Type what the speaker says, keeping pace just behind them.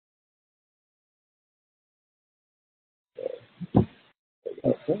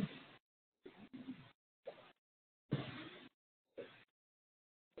Okay.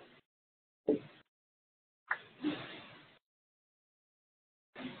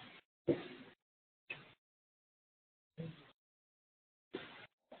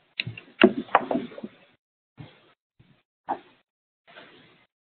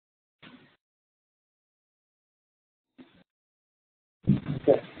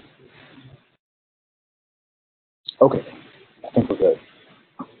 Okay, I think we're good.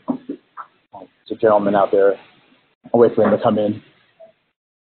 There's a gentleman out there. I'll wait for him to come in.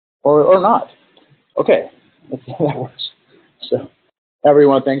 Or not. Okay, that works. So,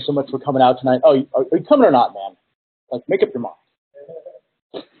 everyone, thanks so much for coming out tonight. Oh, are you coming or not, man? Like, make up your mind.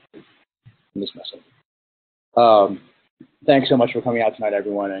 I'm just messing. Thanks so much for coming out tonight,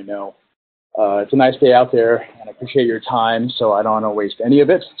 everyone. I know it's a nice day out there, and I appreciate your time, so I don't want to waste any of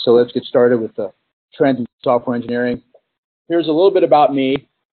it. So let's get started with the trends in software engineering. Here's a little bit about me.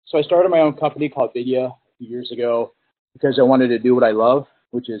 So I started my own company called Vidya a few years ago because I wanted to do what I love,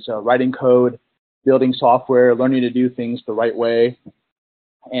 which is writing code, building software, learning to do things the right way.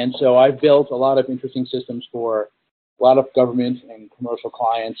 And so I've built a lot of interesting systems for a lot of government and commercial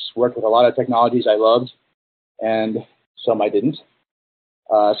clients, worked with a lot of technologies I loved, and some I didn't.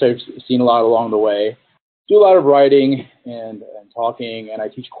 So I've seen a lot along the way. Do a lot of writing and talking, and I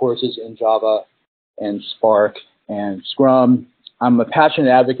teach courses in Java and Spark and Scrum. I'm a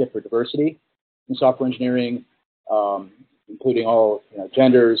passionate advocate for diversity in software engineering, including all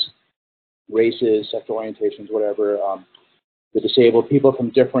genders, races, sexual orientations, whatever, the disabled, people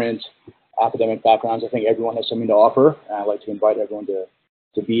from different academic backgrounds. I think everyone has something to offer, and I'd like to invite everyone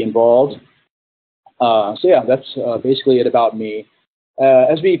to be involved. So yeah, that's basically it about me.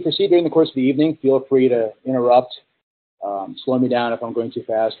 As we proceed during the course of the evening, feel free to interrupt, slow me down if I'm going too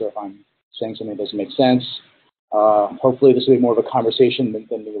fast or if I'm saying something that doesn't make sense. Hopefully this will be more of a conversation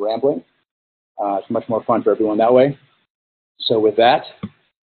than me rambling. It's much more fun for everyone that way. So with that,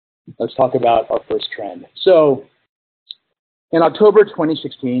 let's talk about our first trend. So in October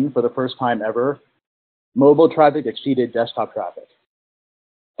 2016, for the first time ever, mobile traffic exceeded desktop traffic.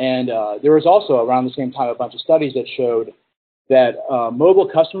 And there was also around the same time a bunch of studies that showed that mobile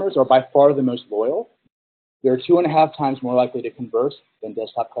customers are by far the most loyal. They're 2.5 times more likely to convert than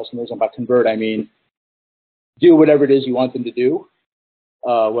desktop customers. And by convert, I mean do whatever it is you want them to do,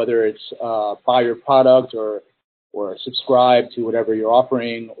 whether it's buy your product or subscribe to whatever you're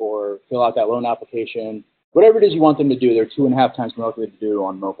offering or fill out that loan application. Whatever it is you want them to do, they're 2.5 times more likely to do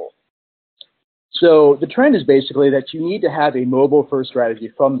on mobile. So the trend is basically that you need to have a mobile-first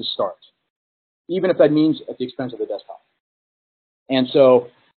strategy from the start, even if that means at the expense of the desktop. And so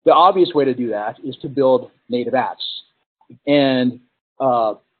the obvious way to do that is to build native apps. And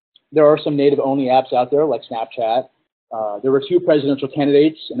there are some native-only apps out there, like Snapchat. There were 2 presidential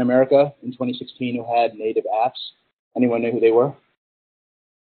candidates in America in 2016 who had native apps. Anyone know who they were?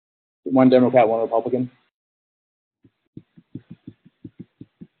 One Democrat, one Republican.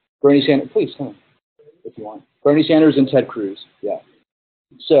 Bernie Sanders, please come on, if you want. Bernie Sanders and Ted Cruz, yeah.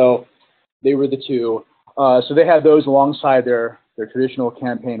 So they were the 2. So they had those alongside their traditional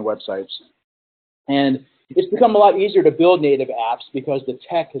campaign websites. And it's become a lot easier to build native apps because the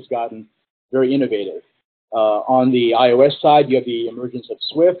tech has gotten very innovative. On the iOS side, you have the emergence of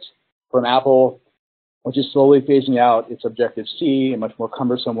Swift from Apple, which is slowly phasing out its Objective-C, a much more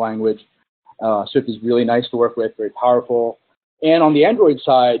cumbersome language. Swift is really nice to work with, very powerful. And on the Android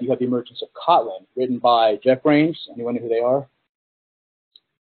side, you have the emergence of Kotlin, written by JetBrains. Anyone know who they are?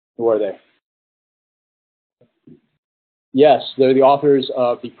 Who are they? Yes, they're the authors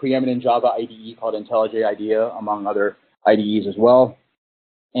of the preeminent Java IDE called IntelliJ IDEA, among other IDEs as well.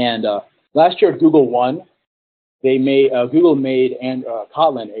 And last year at Google won. Google made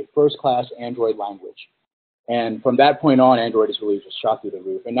Kotlin a first-class Android language. And from that point on, Android has really just shot through the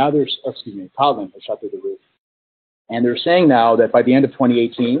roof. And now Kotlin has shot through the roof. And they're saying now that by the end of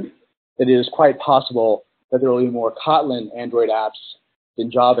 2018, that it is quite possible that there will be more Kotlin Android apps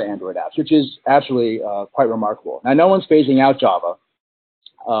than Java Android apps, which is actually quite remarkable. Now, no one's phasing out Java,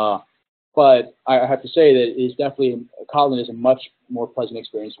 but I have to say that it is definitely, Kotlin is a much more pleasant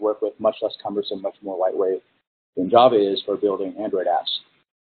experience to work with, much less cumbersome, much more lightweight than Java is for building Android apps.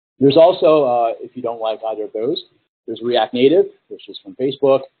 There's also, if you don't like either of those, there's React Native, which is from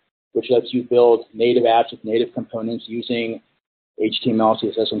Facebook, which lets you build native apps with native components using HTML,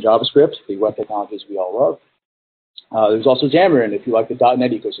 CSS, and JavaScript, the web technologies we all love. There's also Xamarin, if you like the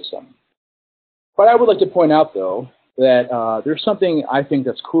 .NET ecosystem. But I would like to point out, though, that there's something I think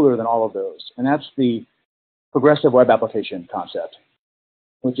that's cooler than all of those, and that's the progressive web application concept,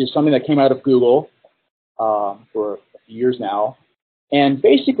 which is something that came out of Google for a few years now. And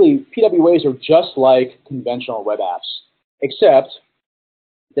basically, PWAs are just like conventional web apps, except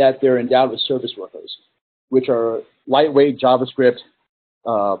that they're endowed with service workers, which are lightweight JavaScript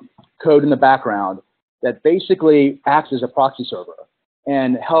code in the background that basically acts as a proxy server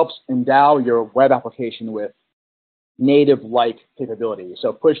and helps endow your web application with native-like capabilities.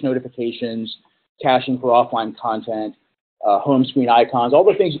 So push notifications, caching for offline content, home screen icons, all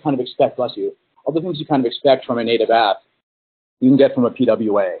the things you kind of expect, bless you, all the things you kind of expect from a native app, you can get from a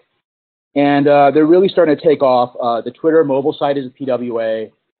PWA. And they're really starting to take off. The Twitter mobile site is a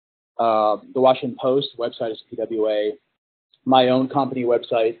PWA. The Washington Post website is a PWA. My own company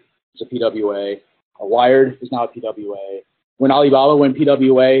website is a PWA. Wired is now a PWA. When Alibaba went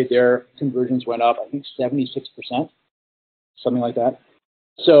PWA, their conversions went up, I think 76%, something like that.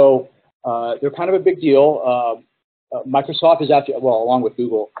 So they're kind of a big deal. Microsoft is actually, well, along with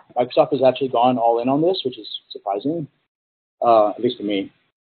Google, Microsoft has actually gone all in on this, which is surprising, at least to me.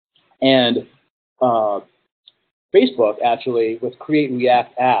 And Facebook actually, with Create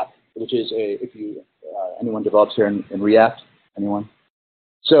React app, which is if you anyone develops here in React, anyone?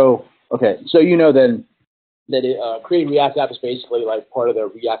 So okay, so you know then that Create React app is basically like part of the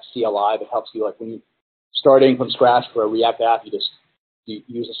React CLI that helps you, like when you're starting from scratch for a React app, you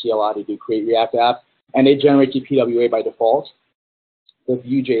use a CLI to do Create React app, and it generates your PWA by default. The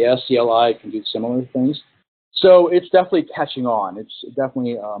Vue.js CLI can do similar things. So it's definitely catching on. It's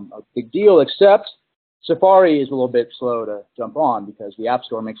definitely a big deal, except Safari is a little bit slow to jump on because the App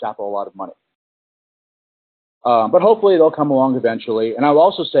Store makes Apple a lot of money. But hopefully they'll come along eventually. And I'll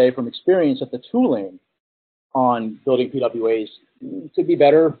also say from experience that the tooling on building PWAs could be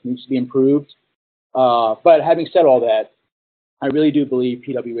better, needs to be improved. But having said all that, I really do believe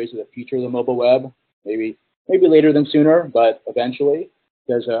PWAs are the future of the mobile web. Maybe later than sooner, but eventually,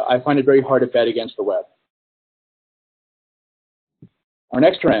 because I find it very hard to bet against the web. Our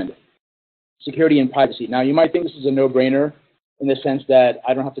next trend, security and privacy. Now, you might think this is a no-brainer in the sense that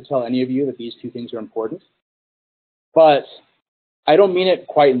I don't have to tell any of you that these two things are important. But I don't mean it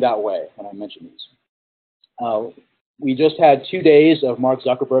quite in that way when I mention these. We just had 2 days of Mark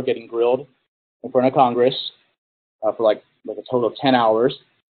Zuckerberg getting grilled in front of Congress for like a total of 10 hours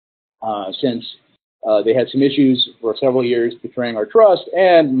since they had some issues for several years betraying our trust,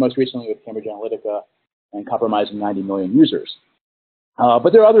 and most recently with Cambridge Analytica and compromising 90 million users.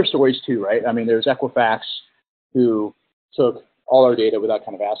 But there are other stories too, right? I mean, there's Equifax, who took all our data without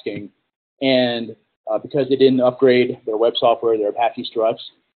kind of asking, and because they didn't upgrade their web software, their Apache struts,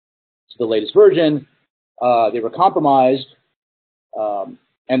 to the latest version, they were compromised,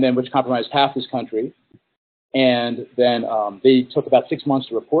 and then which compromised half this country. And then they took about 6 months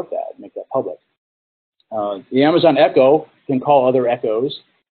to report that, make that public. The Amazon Echo can call other Echoes,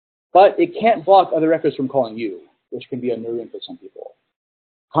 but it can't block other Echoes from calling you, which can be unnerving for some people.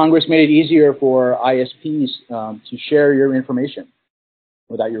 Congress made it easier for ISPs to share your information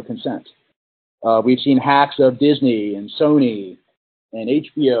without your consent. We've seen hacks of Disney and Sony and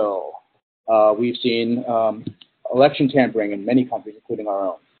HBO. We've seen election tampering in many countries, including our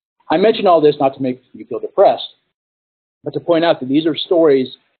own. I mention all this not to make you feel depressed, but to point out that these are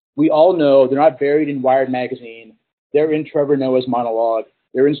stories we all know. They're not buried in Wired magazine. They're in Trevor Noah's monologue.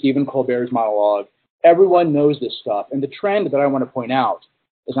 They're in Stephen Colbert's monologue. Everyone knows this stuff. And the trend that I want to point out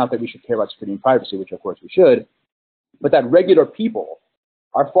is not that we should care about security and privacy, which of course we should, but that regular people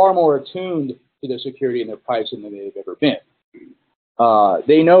are far more attuned to their security and their privacy than they've ever been.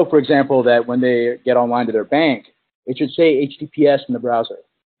 They know, for example, that when they get online to their bank, it should say HTTPS in the browser.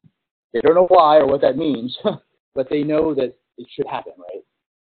 They don't know why or what that means, but they know that it should happen, right?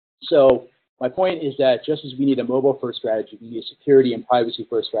 So my point is that just as we need a mobile-first strategy, we need a security and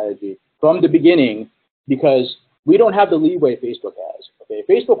privacy-first strategy from the beginning, because we don't have the leeway Facebook has. Okay,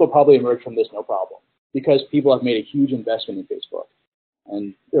 Facebook will probably emerge from this no problem, because people have made a huge investment in Facebook,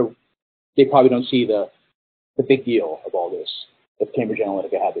 and they probably don't see the big deal of all this if Cambridge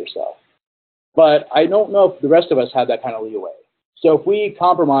Analytica had their stuff. But I don't know if the rest of us have that kind of leeway. So if we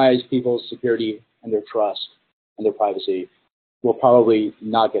compromise people's security and their trust and their privacy, we'll probably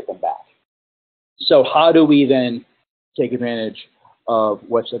not get them back. So how do we then take advantage of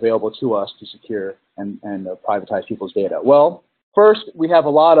what's available to us to secure and privatize people's data? Well, first, we have a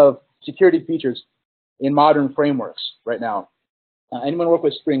lot of security features in modern frameworks right now. Anyone work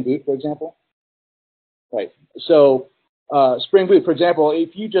with Spring Boot, for example? Right. So Spring Boot, for example,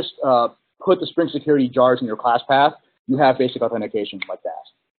 if you just put the Spring security jars in your class path, you have basic authentication like that.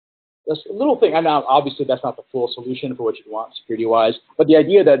 That's a little thing, and now obviously that's not the full solution for what you want security-wise, but the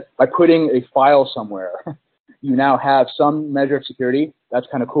idea that by putting a file somewhere, you now have some measure of security, that's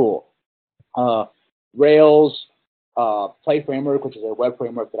kind of cool. Rails, Play Framework, which is a web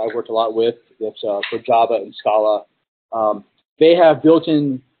framework that I've worked a lot with. It's for Java and Scala. They have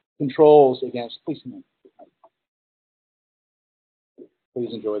built-in controls against. Please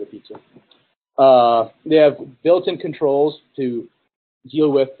enjoy the pizza. They have built-in controls to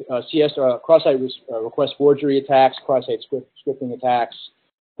deal with cross-site request forgery attacks, cross-site scripting attacks.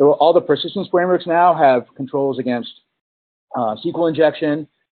 All the persistence frameworks now have controls against SQL injection.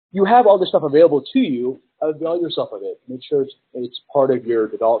 You have all this stuff available to you. Avail yourself of it. Make sure it's part of your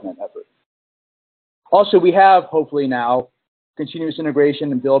development effort. Also, we have, hopefully now, continuous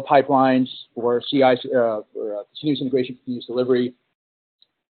integration and build pipelines for continuous integration, continuous delivery.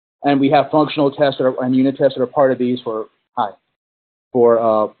 And we have functional tests and unit tests that are part of these for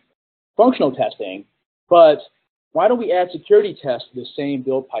functional testing. But why don't we add security tests to the same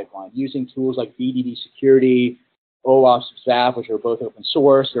build pipeline using tools like BDD Security, OAuth, ZAP, which are both open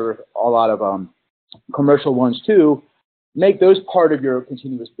source. There are a lot of commercial ones too. Make those part of your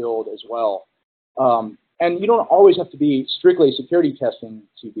continuous build as well. And you don't always have to be strictly security testing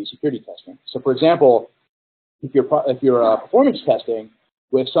to be security testing. So, for example, if you're performance testing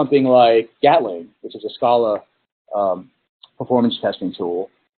with something like Gatling, which is a Scala performance testing tool,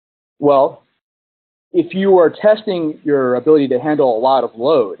 well, if you are testing your ability to handle a lot of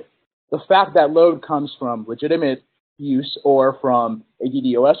load, the fact that load comes from legitimate use or from a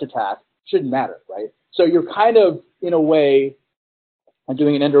DDoS attack shouldn't matter, right? So you're kind of, in a way,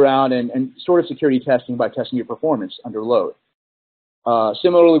 doing an end around and sort of security testing by testing your performance under load.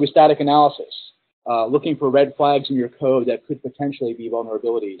 Similarly with static analysis, looking for red flags in your code that could potentially be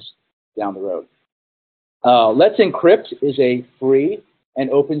vulnerabilities down the road. Let's Encrypt is a free and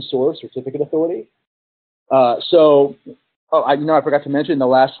open source certificate authority. I forgot to mention in the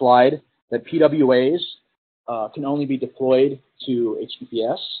last slide that PWAs can only be deployed to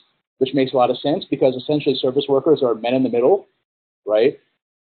HTTPS, which makes a lot of sense because essentially service workers are men in the middle, right?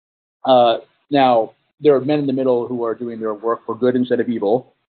 Now, there are men in the middle who are doing their work for good instead of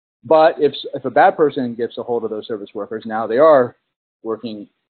evil. But if a bad person gets a hold of those service workers, now they are working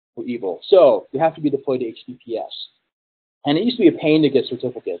for evil. So they have to be deployed to HTTPS. And it used to be a pain to get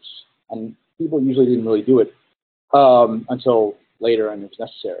certificates, and people usually didn't really do it until later and it's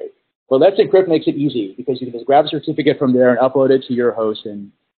necessary. But Let's Encrypt makes it easy because you can just grab a certificate from there and upload it to your host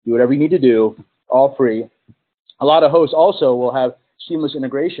and do whatever you need to do, all free. A lot of hosts also will have seamless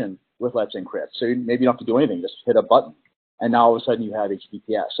integration with Let's Encrypt. So maybe you don't have to do anything, just hit a button. And now all of a sudden you have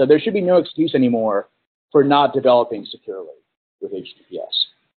HTTPS. So there should be no excuse anymore for not developing securely with HTTPS.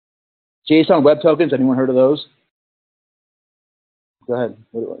 JSON Web Tokens, anyone heard of those? Go ahead.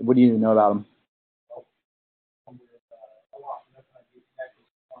 What do you know about them?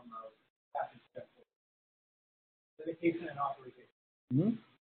 Authentication and authorization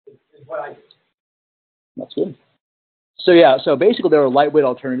is what I do. That's good. So yeah, so basically they're a lightweight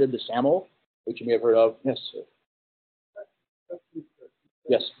alternative to SAML, which you may have heard of. Yes, sir.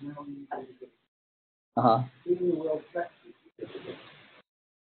 Yes. Uh-huh.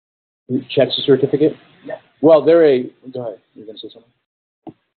 Checks the certificate? Yeah. Well, they're a, go ahead, you're going to say something?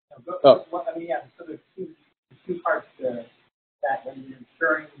 So there's two parts to that. When you're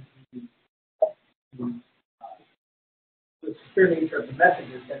ensuring the secure nature of the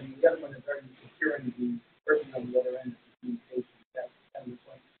messages, then the other one is already securing the person on the other end of the communication. That's the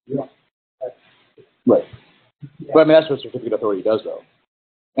point. Yeah. Right. Yeah. But I mean, that's what certificate authority does, though.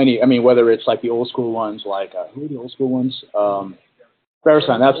 Whether it's like the old school ones, like, who are the old school ones?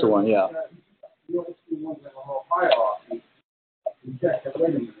 Verisign, that's the one, yeah. The old school ones have a whole hierarchy.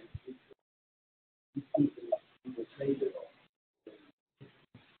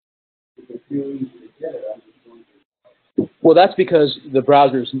 Well, that's because the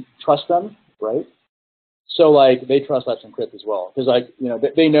browsers trust them, right? So, like, they trust Let's Encrypt as well. Because, like,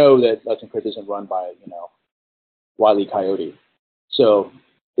 they know that Let's Encrypt isn't run by, Wile E. Coyote. So,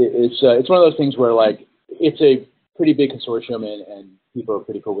 it's one of those things where, like, it's a pretty big consortium and people are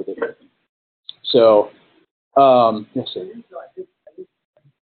pretty cool with it. So, yes, sir. I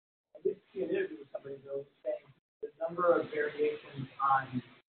did see an interview with somebody, though, saying the number of variations on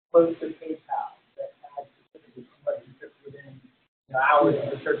close to PayPal that had specifically somebody just within hours of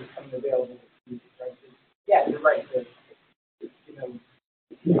the service coming available. Right? Yeah, you're right. It's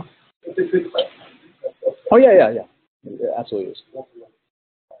a good question. Oh, yeah. It absolutely is.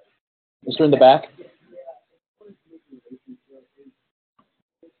 Mr. in the back.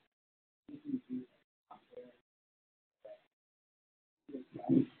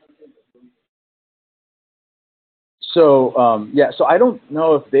 So, so I don't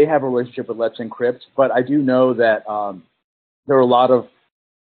know if they have a relationship with Let's Encrypt, but I do know that there are a lot of,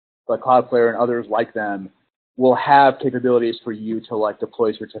 like Cloudflare and others like them, will have capabilities for you to like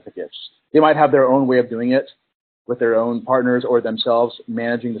deploy certificates. They might have their own way of doing it with their own partners or themselves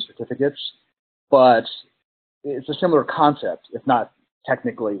managing the certificates, but it's a similar concept, if not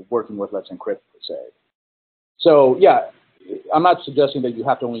technically working with Let's Encrypt per se. So yeah, I'm not suggesting that you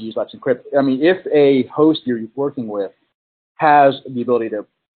have to only use Let's Encrypt. I mean, if a host you're working with has the ability to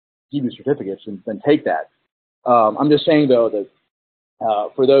give you certificates, then take that. I'm just saying though that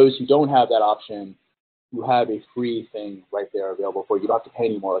for those who don't have that option, you have a free thing right there available for you. You don't have to pay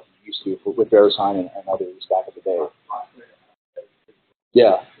anymore like you used to with VeriSign and others back in the day.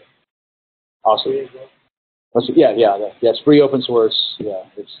 Yeah. Awesome. Yeah, it's free open source. Yeah,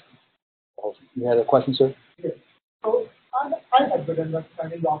 it's awesome. You had a question, sir? Yes. So I have good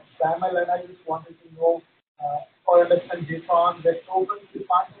understanding of SAML, and I just wanted to know or understand JSON, the open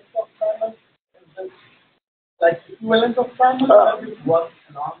requirements of SAML. Is this like equivalent of SAML, or does it work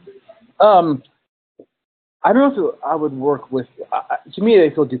along with SAML? I don't know if I would work with. To me, they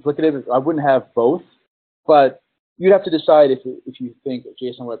feel duplicative. I wouldn't have both, but you'd have to decide if you think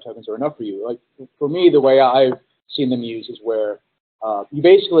JSON Web Tokens are enough for you. Like for me, the way I've seen them used is where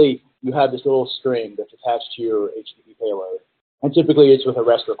you have this little string that's attached to your HTTP payload, and typically it's with a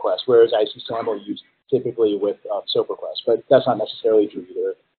REST request, whereas I see SAML used typically with SOAP requests, but that's not necessarily true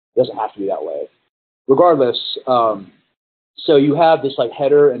either. It doesn't have to be that way. Regardless, so you have this like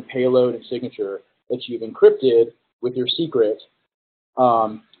header and payload and signature that you've encrypted with your secret,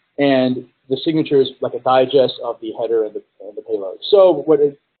 and the signature is like a digest of the header and the payload. So what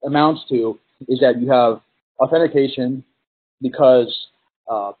it amounts to is that you have authentication because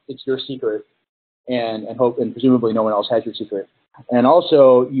it's your secret, and presumably no one else has your secret, and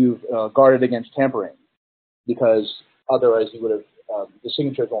also you've guarded against tampering because otherwise you would have the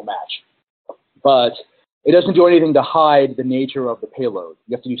signatures won't match. But it doesn't do anything to hide the nature of the payload.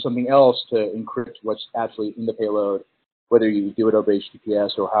 You have to do something else to encrypt what's actually in the payload, whether you do it over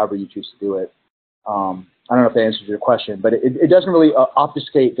HTTPS or however you choose to do it. I don't know if that answers your question, but it doesn't really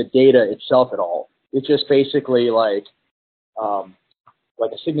obfuscate the data itself at all. It's just basically like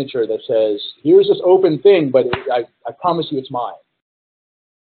a signature that says, here's this open thing, but I promise you it's mine.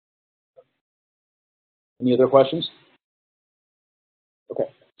 Any other questions? Okay.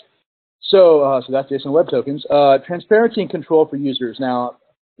 So that's JSON Web Tokens. Transparency and control for users. Now,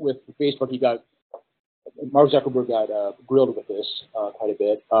 with Facebook, Mark Zuckerberg got grilled with this quite a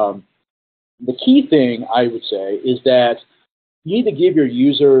bit. The key thing, I would say, is that you need to give your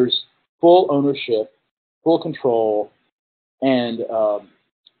users full ownership, full control, and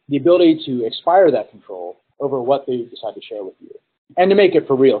the ability to expire that control over what they decide to share with you. And to make it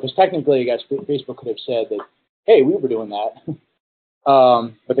for real, because technically, I guess Facebook could have said that, hey, we were doing that.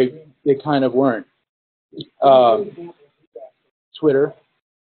 But they kind of weren't. Twitter.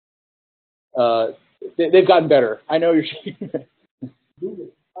 They've gotten better. I know you're shaking.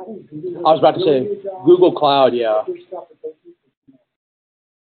 I was about to say Google Cloud, yeah.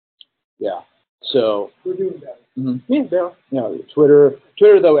 Yeah. So. We're doing better. Mm-hmm. Yeah, they are. You know,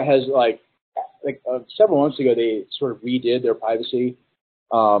 Twitter though, it has like several months ago they sort of redid their privacy.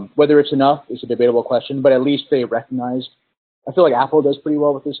 Whether it's enough is a debatable question, but at least they recognized. I feel like Apple does pretty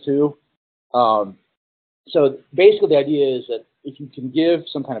well with this too. So basically the idea is that if you can give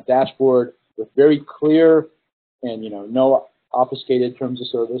some kind of dashboard with very clear and no obfuscated terms of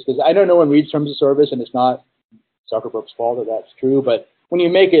service, because I know no one reads terms of service and it's not Zuckerberg's fault that that's true, but when you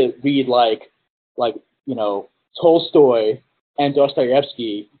make it read like Tolstoy and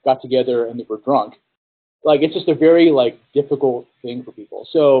Dostoevsky got together and they were drunk, like it's just a very difficult thing for people.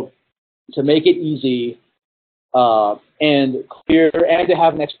 So to make it easy and clear, and to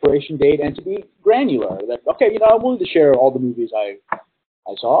have an expiration date, and to be granular. That okay, I'm willing to share all the movies I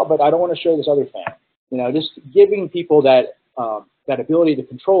saw, but I don't want to share this other thing. Just giving people that that ability to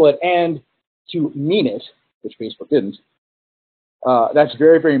control it and to mean it, which Facebook didn't. That's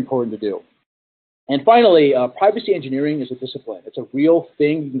very, very important to do. And finally, privacy engineering is a discipline. It's a real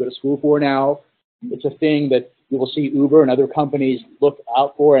thing you can go to school for now. It's a thing that you will see Uber and other companies look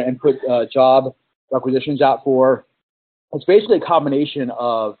out for and put job requisitions out for. It's basically a combination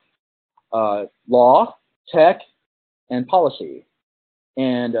of law, tech, and policy.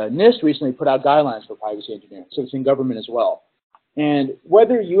 And NIST recently put out guidelines for privacy engineering, so it's in government as well. And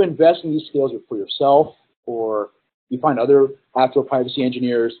whether you invest in these skills for yourself or you find other actual privacy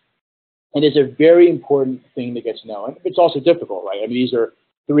engineers, it is a very important thing to get to know. And it's also difficult, right? I mean, these are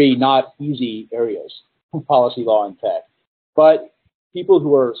three not easy areas, policy, law, and tech. But people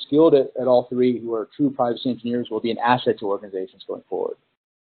who are skilled at all three, who are true privacy engineers, will be an asset to organizations going forward.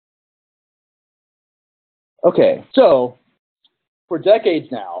 Okay, so for decades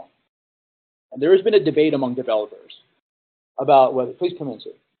now, And there has been a debate among developers about whether, please come in,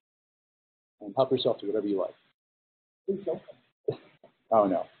 sir, and help yourself to whatever you like. Please don't come. Oh,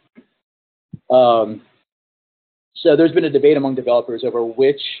 no. So there's been a debate among developers over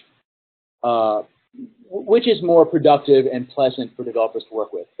which is more productive and pleasant for developers to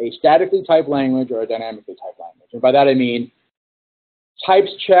work with, a statically typed language or a dynamically typed language. And by that I mean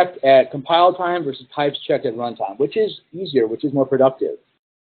types checked at compile time versus types checked at runtime, which is easier, which is more productive.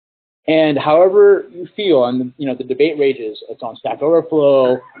 And however you feel, and the debate rages. It's on Stack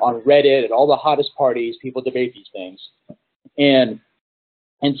Overflow, on Reddit, at all the hottest parties, people debate these things. And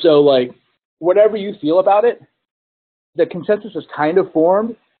so, like, whatever you feel about it, the consensus is kind of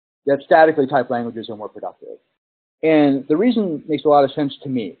formed that statically typed languages are more productive. And the reason makes a lot of sense to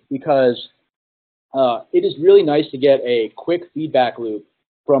me, because it is really nice to get a quick feedback loop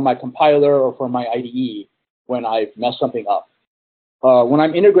from my compiler or from my IDE when I've messed something up. When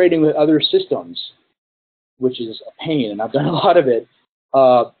I'm integrating with other systems, which is a pain, and I've done a lot of it,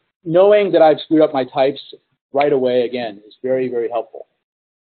 knowing that I've screwed up my types right away, again, is very, very helpful.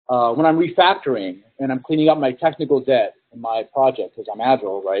 When I'm refactoring and I'm cleaning up my technical debt in my project, because I'm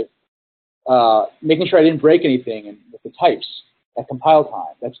agile, right, making sure I didn't break anything with the types at compile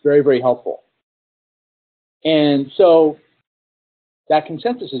time, that's very, very helpful. And so that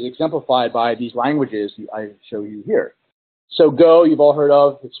consensus is exemplified by these languages I show you here. So Go, you've all heard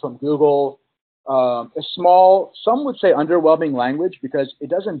of, it's from Google. A small, some would say underwhelming language because it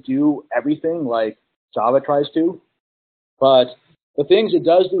doesn't do everything like Java tries to. But the things it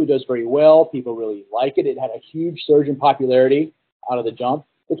does do, it does very well. People really like it. It had a huge surge in popularity out of the jump.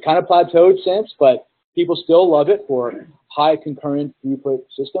 It's kind of plateaued since, but people still love it for high concurrent throughput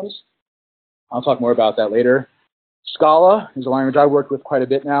systems. I'll talk more about that later. Scala is a language I worked with quite a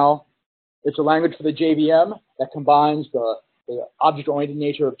bit now. It's a language for the JVM that combines the object-oriented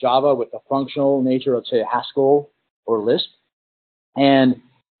nature of Java with the functional nature of, say, Haskell or Lisp. And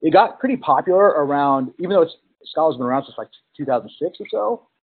it got pretty popular around, even though Scala's been around since like 2006 or so,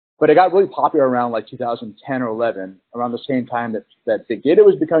 but it got really popular around like 2010 or 11, around the same time that Big Data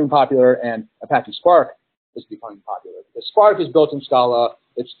was becoming popular and Apache Spark was becoming popular. Because Spark is built in Scala,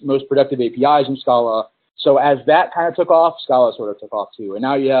 its most productive APIs in Scala. So as that kind of took off, Scala sort of took off too. And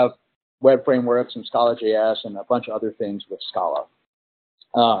now you have web frameworks and Scala.js and a bunch of other things with Scala.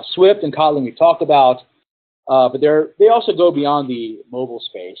 Swift and Kotlin we've talked about, but they also go beyond the mobile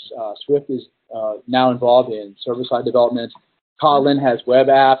space. Swift is now involved in server-side development. Kotlin has web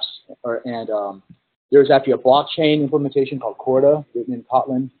apps, and there's actually a blockchain implementation called Corda written in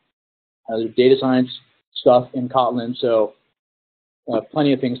Kotlin. There's data science stuff in Kotlin, so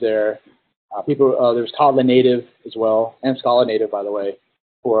plenty of things there. There's Kotlin native as well, and Scala native, by the way,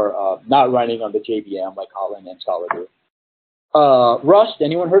 for not running on the JVM like Kotlin and Scala do. Rust,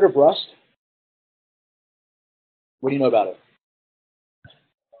 anyone heard of Rust? What do you know about it?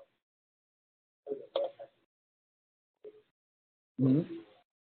 Mm-hmm.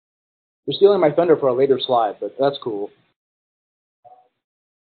 You're stealing my thunder for a later slide, but that's cool.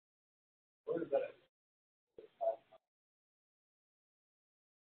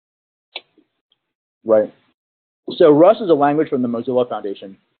 Right. So Rust is a language from the Mozilla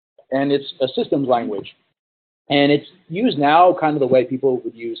Foundation, and it's a systems language. And it's used now kind of the way people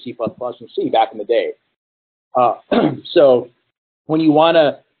would use C++ and C back in the day. So when you want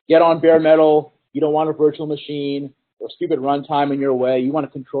to get on bare metal, you don't want a virtual machine or stupid runtime in your way, you want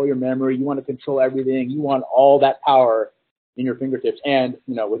to control your memory, you want to control everything, you want all that power in your fingertips. And,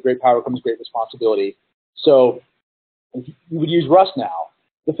 with great power comes great responsibility. So you would use Rust now.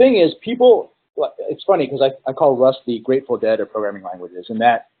 The thing is, it's funny because I call Rust the Grateful Dead of programming languages, in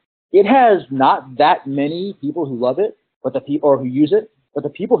that it has not that many people who love it, or who use it, but the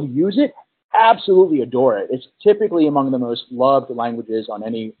people who use it absolutely adore it. It's typically among the most loved languages on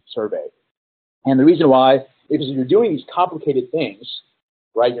any survey. And the reason why is because you're doing these complicated things,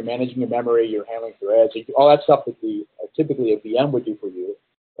 right? You're managing your memory, you're handling threads, all that stuff that typically a VM would do for you,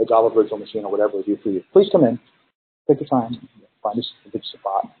 a Java virtual machine or whatever would do for you. Please come in, take your time, find a good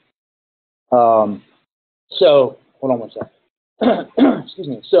spot. So hold on one second. Excuse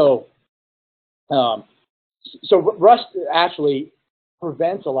me. So Rust actually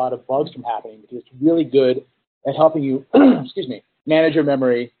prevents a lot of bugs from happening because it's really good at helping you, manage your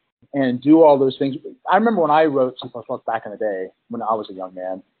memory and do all those things. I remember when I wrote C++ back in the day when I was a young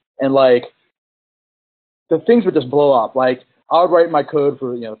man, and like the things would just blow up. Like I would write my code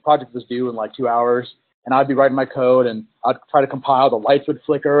for, the project was due in like 2 hours, and I'd be writing my code and I'd try to compile, the lights would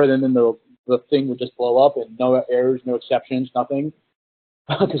flicker, and then the thing would just blow up and no errors, no exceptions, nothing,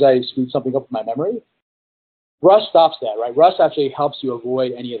 because I screwed something up with my memory. Rust stops that, right? Rust actually helps you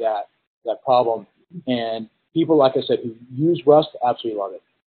avoid any of that. that problem. And people, like I said, who use Rust absolutely love it.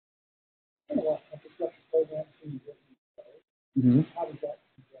 Mm-hmm.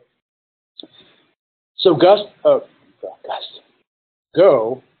 So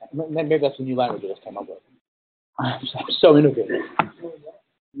Go, maybe that's a new language I just came up with. I'm so innovative.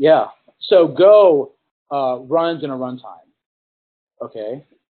 Yeah. So Go runs in a runtime. Okay.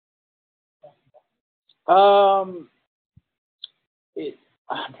 I'm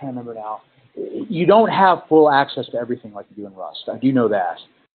trying to remember now. You don't have full access to everything like you do in Rust. I do know that.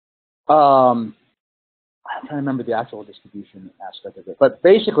 I'm trying to remember the actual distribution aspect of it. But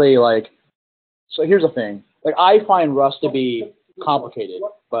basically, like, so here's the thing. Like, I find Rust to be complicated,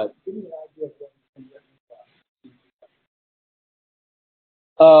 but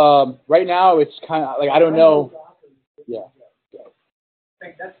right now it's kind of like, I don't know. Yeah. I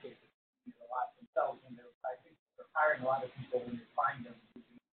think that's a lot themselves, and I think they're hiring a lot of people when they find them.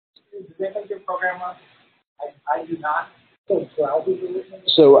 Do they think they program Rust? I do not.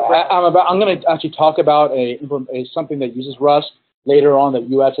 So I'm going to actually talk about something that uses Rust later on that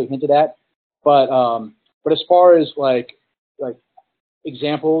you actually hinted at, but as far as like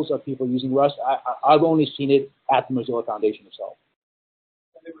examples of people using Rust, I've only seen it at the Mozilla Foundation itself.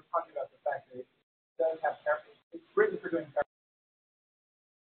 And they were talking about the fact that it does have it's written for doing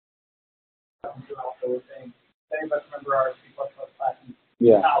throughout those things. Many of us remember our C++ classes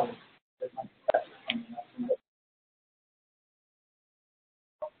in college. That my professor coming up and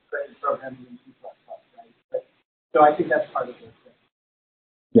creating programming in C++, right? So I think that's part of it.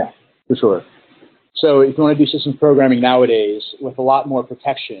 Yeah, for sure. So if you want to do systems programming nowadays with a lot more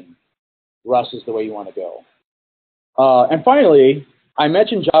protection, Rust is the way you want to go. And finally, I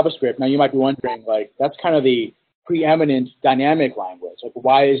mentioned JavaScript. Now you might be wondering, like, that's kind of the preeminent dynamic language. Like,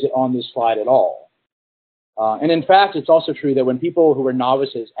 why is it on this slide at all? And in fact, it's also true that when people who are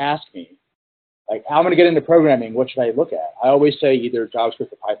novices ask me, like, how am I going to get into programming? What should I look at? I always say either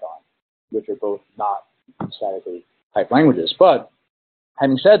JavaScript or Python, which are both not statically typed languages. But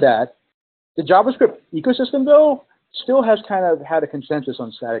having said that, the JavaScript ecosystem, though, still has kind of had a consensus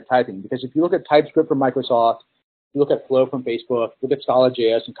on static typing, because if you look at TypeScript from Microsoft, you look at Flow from Facebook, look at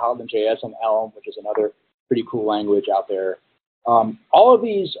Solid.js and Kotlin.js and Elm, which is another pretty cool language out there, all of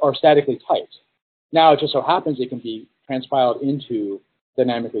these are statically typed. Now, it just so happens it can be transpiled into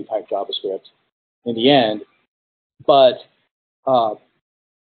dynamically typed JavaScript in the end, but the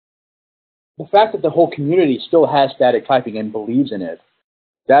fact that the whole community still has static typing and believes in it,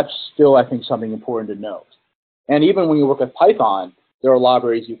 that's still, I think, something important to note. And even when you work with Python, there are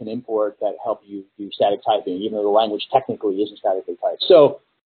libraries you can import that help you do static typing, even though the language technically isn't statically typed. So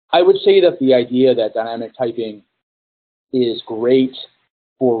I would say that the idea that dynamic typing is great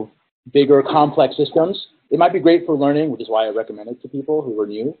for bigger, complex systems. It might be great for learning, which is why I recommend it to people who are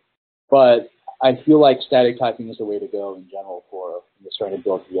new. But I feel like static typing is the way to go in general for starting to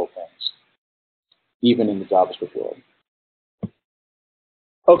build real things, even in the JavaScript world.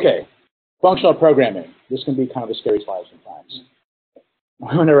 Okay, functional programming. This can be kind of a scary slide sometimes.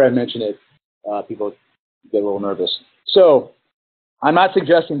 Whenever I mention it, people get a little nervous. So I'm not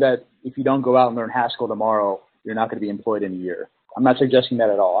suggesting that if you don't go out and learn Haskell tomorrow, you're not going to be employed in a year. I'm not suggesting that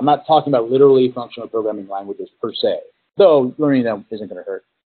at all. I'm not talking about literally functional programming languages per se, though learning them isn't going to hurt.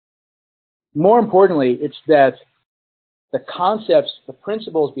 More importantly, it's that the concepts, the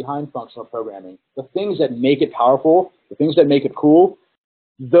principles behind functional programming, the things that make it powerful, the things that make it cool,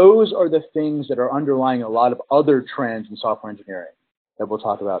 those are the things that are underlying a lot of other trends in software engineering that we'll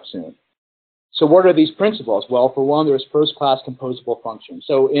talk about soon. So what are these principles? Well, for one, there's first-class composable functions.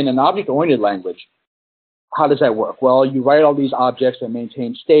 So in an object-oriented language, how does that work? Well, you write all these objects that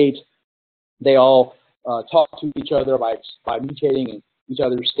maintain state. They all talk to each other by mutating in each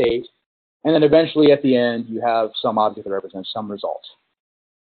other's state. And then eventually at the end, you have some object that represents some result.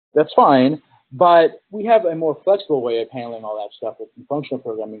 That's fine, but we have a more flexible way of handling all that stuff with functional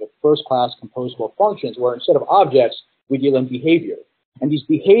programming of first-class composable functions, where instead of objects, we deal in behavior. And these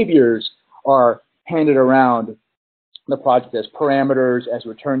behaviors are handed around the project as parameters, as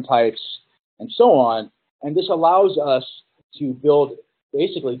return types, and so on. And this allows us to build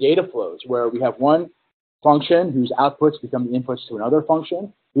basically data flows where we have one function whose outputs become the inputs to another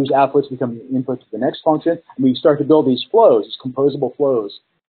function, whose outputs become the inputs to the next function. And we start to build these flows, these composable flows.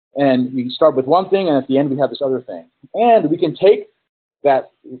 And we start with one thing, and at the end we have this other thing. And we can take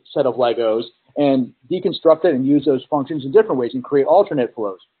that set of Legos and deconstruct it and use those functions in different ways and create alternate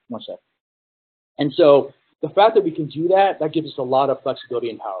flows. One second. And so the fact that we can do that, that gives us a lot of flexibility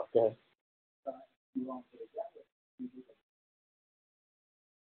and power. Go ahead.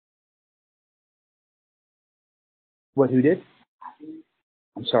 What, who did?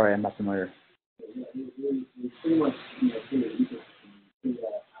 I'm sorry, I'm not familiar.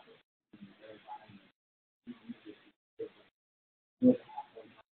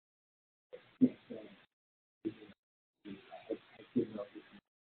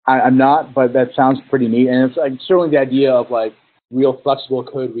 I'm not, but that sounds pretty neat, and it's like certainly the idea of like real flexible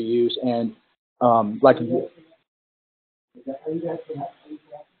code reuse and like.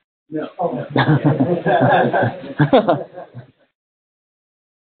 No.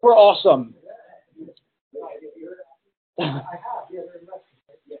 We're awesome. I have, yeah, very much.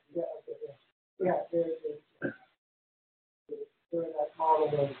 Yeah, yeah, they're that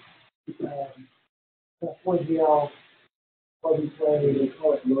model of 4GL, plug-and-play, they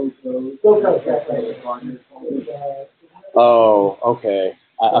call it low code. Low code, that's right. Oh, okay.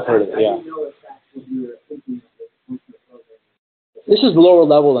 I've heard of it, yeah. This is lower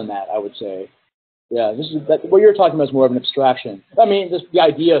level than that, I would say. Yeah, this is what you're talking about is more of an abstraction. I mean, the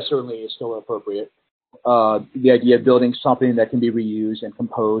idea certainly is still appropriate. The idea of building something that can be reused and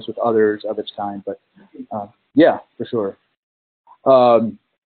composed with others of its kind, but yeah, for sure.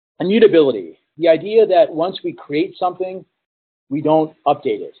 Immutability, the idea that once we create something, we don't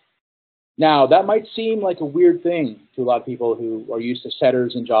update it. Now, that might seem like a weird thing to a lot of people who are used to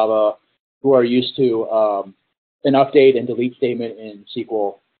setters in Java, who are used to an update and delete statement in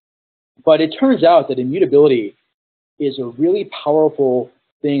SQL. But it turns out that immutability is a really powerful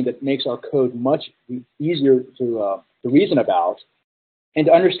thing that makes our code much easier to reason about and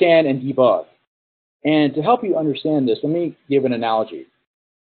to understand and debug. And to help you understand this, let me give an analogy.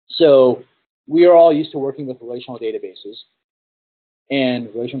 So we are all used to working with relational databases, and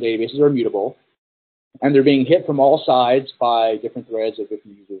relational databases are immutable, and they're being hit from all sides by different threads of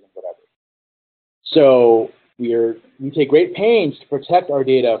different users and whatever. So we take great pains to protect our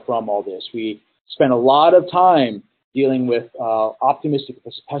data from all this. We spend a lot of time dealing with optimistic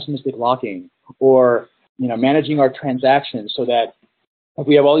versus pessimistic locking, or managing our transactions so that if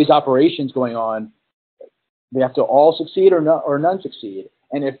we have all these operations going on, they have to all succeed or none succeed.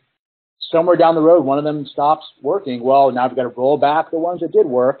 And if somewhere down the road one of them stops working, well, now we've got to roll back the ones that did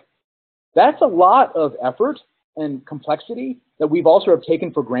work. That's a lot of effort and complexity that we've also have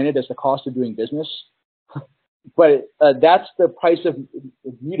taken for granted as the cost of doing business. But that's the price of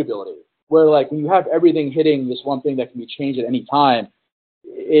immutability, where like when you have everything hitting this one thing that can be changed at any time,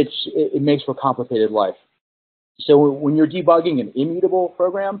 it makes for complicated life. So when you're debugging an immutable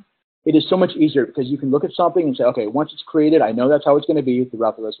program, it is so much easier because you can look at something and say, okay, once it's created, I know that's how it's going to be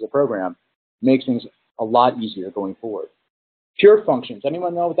throughout the rest of the program. It makes things a lot easier going forward. Pure functions.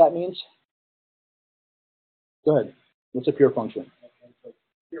 Anyone know what that means? Go ahead. What's a pure function?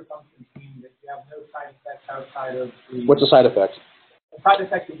 Pure functions mean that you have no side effects outside of the... What's a side effect? A side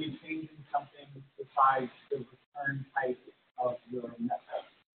effect would be changing something besides the return type of your method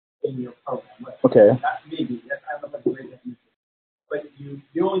in your program. Okay. That maybe. I don't know if that's a great definition. But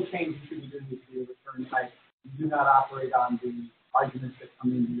the only change you should be doing is your return type. You do not operate on the arguments that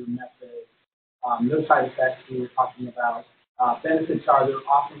come into your method. No side effects we were talking about. Benefits are they're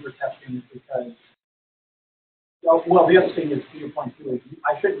often for testing because, well, the other thing is, to your point too, is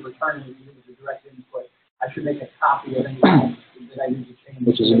I shouldn't return it with a direct input. I should make a copy of anything that I need to change.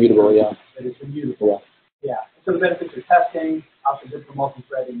 Which is immutable, yeah. That it's immutable. Yeah. So the benefits are testing, also good for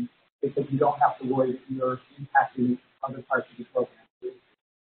multi-threading, because you don't have to worry that you're impacting other parts of the program.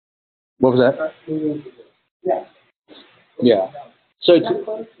 What was that? Yeah. Yeah. So,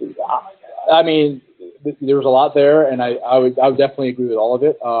 I mean, there was a lot there, and I would definitely agree with all of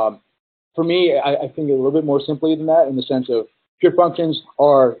it. For me, I think a little bit more simply than that, in the sense of pure functions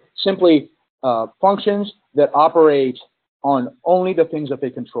are simply functions that operate on only the things that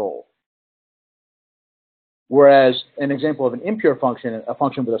they control. Whereas an example of an impure function, a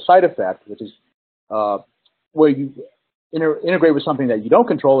function with a side effect, which is where you integrate with something that you don't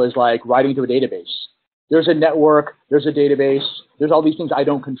control, is like writing to a database. There's a network, there's a database, there's all these things I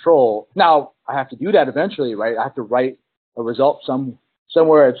don't control. Now, I have to do that eventually, right? I have to write a result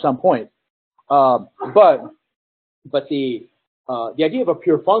somewhere at some point. But the idea of a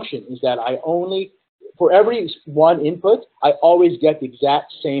pure function is that for every one input, I always get the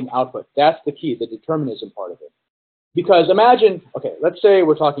exact same output. That's the key, the determinism part of it. Because imagine, okay, let's say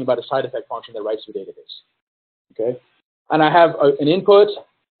we're talking about a side effect function that writes to a database, okay? And I have an input,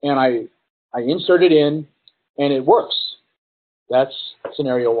 and I insert it in, and it works. That's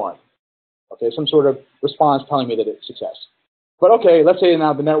scenario one, okay? Some sort of response telling me that it's success. But okay, let's say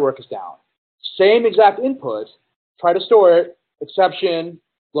now the network is down. Same exact input, try to store it, exception,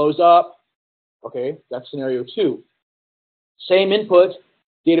 blows up, okay, that's scenario two. Same input,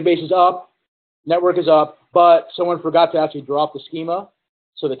 database is up, network is up, but someone forgot to actually drop the schema,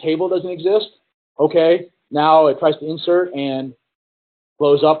 So the table doesn't exist. Okay, now it tries to insert and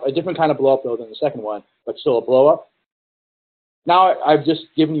blows up, a different kind of blow up though than the second one, but still a blow up. Now I've just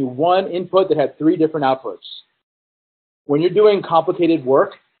given you one input that had 3 different outputs. When you're doing complicated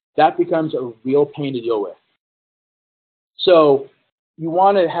work, that becomes a real pain to deal with. So you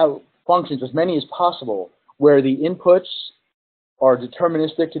want to have functions, as many as possible, where the inputs are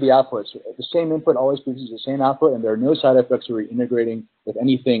deterministic to the outputs. The same input always produces the same output, and there are no side effects where you're integrating with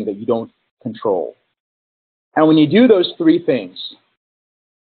anything that you don't control. And when you do those 3 things,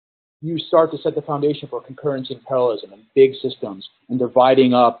 you start to set the foundation for concurrency and parallelism and big systems and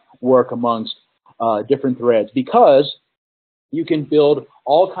dividing up work amongst different threads, because you can build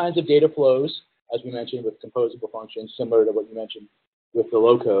all kinds of data flows, as we mentioned, with composable functions, similar to what you mentioned with the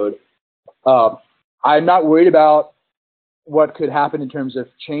low code. I'm not worried about what could happen in terms of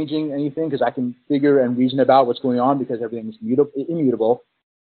changing anything, because I can figure and reason about what's going on because everything is immutable.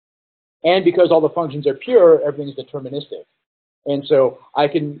 And because all the functions are pure, everything's deterministic. And so I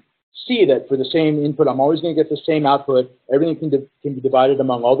can see that for the same input, I'm always going to get the same output. Everything can be divided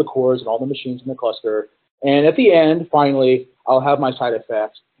among all the cores and all the machines in the cluster. And at the end, finally, I'll have my side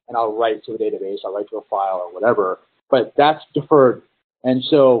effects, and I'll write to a database, I'll write to a file or whatever. But that's deferred. And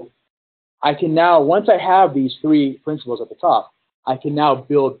so I can now, once I have these 3 principles at the top, I can now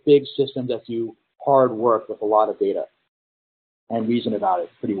build big systems that do hard work with a lot of data and reason about it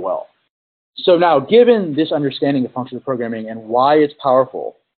pretty well. So now, given this understanding of functional programming and why it's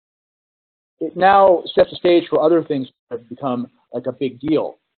powerful, it now sets the stage for other things that have become like a big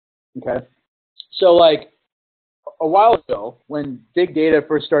deal, okay? So like a while ago, when big data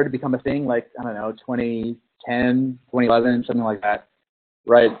first started to become a thing, like, I don't know, 2010, 2011, something like that,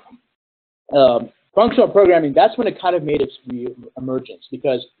 right? Functional programming, that's when it kind of made its emergence,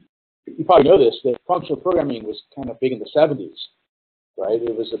 because you probably know this, that functional programming was kind of big in the 70s, right?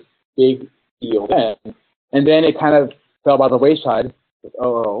 It was a big deal then, and then it kind of fell by the wayside with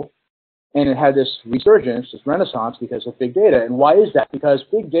OO, and it had this resurgence, this renaissance because of big data. And why is that? Because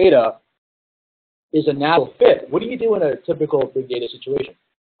big data is a natural fit. What do you do in a typical big data situation?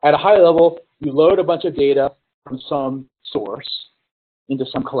 At a high level, you load a bunch of data from some source into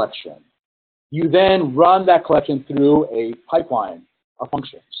some collection. You then run that collection through a pipeline of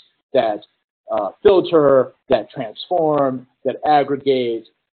functions that filter, that transform, that aggregate,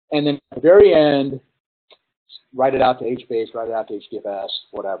 and then at the very end, write it out to HBase, write it out to HDFS,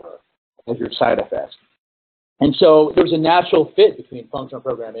 whatever, as your side effects. And so there's a natural fit between functional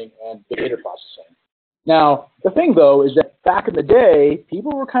programming and big data processing. Now, the thing, though, is that back in the day,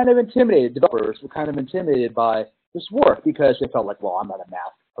 people were kind of intimidated, developers were kind of intimidated by this work because they felt like, well, I'm not a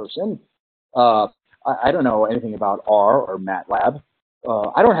math person. I don't know anything about R or MATLAB.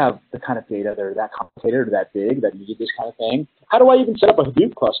 I don't have the kind of data that are that complicated or that big that need this kind of thing. How do I even set up a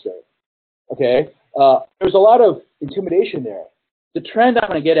Hadoop cluster? Okay, there's a lot of intimidation there. The trend I'm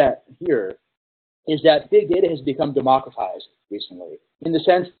going to get at here is that big data has become democratized recently, in the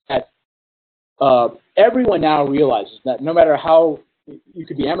sense that everyone now realizes that no matter how, you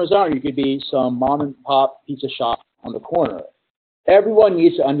could be Amazon or you could be some mom and pop pizza shop on the corner, everyone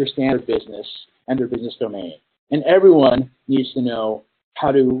needs to understand their business and their business domain. And everyone needs to know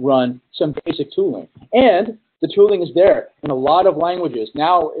how to run some basic tooling. And the tooling is there in a lot of languages.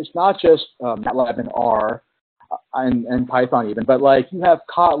 Now, it's not just MATLAB and R and Python even, but like you have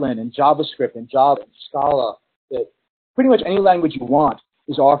Kotlin and JavaScript and Java and Scala. That pretty much any language you want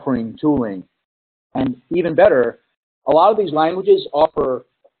is offering tooling. And even better, a lot of these languages offer,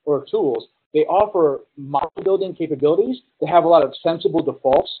 or tools, they offer model building capabilities. They have a lot of sensible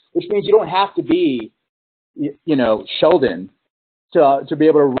defaults, which means you don't have to be, you know, Sheldon to be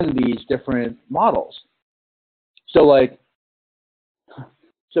able to run these different models. So like,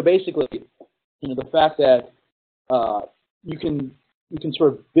 so basically, you know, the fact that you can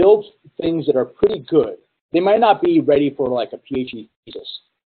sort of build things that are pretty good. They might not be ready for like a PhD thesis,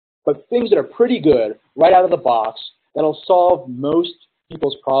 but things that are pretty good right out of the box that'll solve most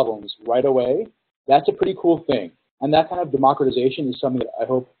people's problems right away. That's a pretty cool thing. And that kind of democratization is something that I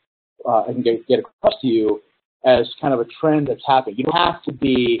hope I can get across to you as kind of a trend that's happening. You don't have to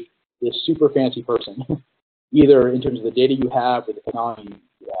be this super fancy person, either in terms of the data you have or the technology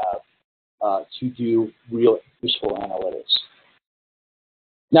you have, to do real useful analytics.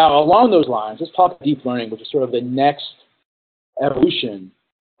 Now, along those lines, let's talk deep learning, which is sort of the next evolution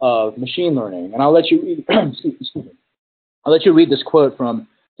of machine learning. And I'll let you read, excuse me. I'll let you read this quote from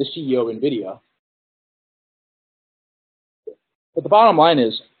the CEO of NVIDIA. But the bottom line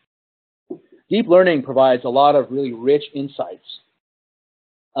is, deep learning provides a lot of really rich insights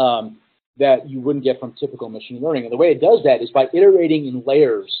that you wouldn't get from typical machine learning. And the way it does that is by iterating in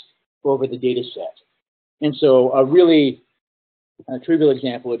layers over the data set. And so a really trivial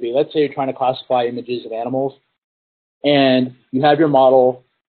example would be, let's say you're trying to classify images of animals, and you have your model,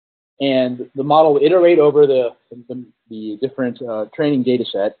 and the model will iterate over the different training data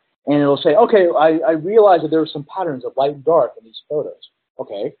set, and it'll say, okay, I realize that there are some patterns of light and dark in these photos.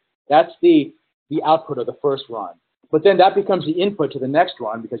 Okay, that's the output of the first run. But then that becomes the input to the next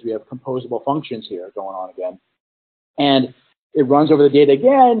run because we have composable functions here going on again. And it runs over the data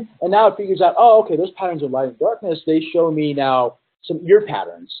again, and now it figures out, oh, okay, those patterns of light and darkness, they show me now some ear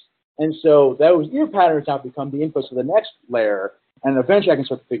patterns. And so those ear patterns now become the inputs to the next layer, and eventually I can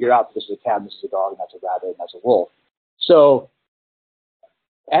start to figure out this is a cat, and this is a dog, and that's a rabbit, and that's a wolf. So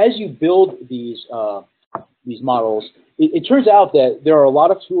as you build these models, it turns out that there are a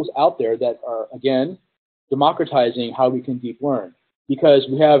lot of tools out there that are, again, democratizing how we can deep learn. Because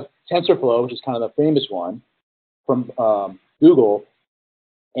we have TensorFlow, which is kind of the famous one from Google,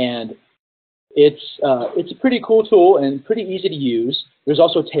 and it's a pretty cool tool and pretty easy to use. There's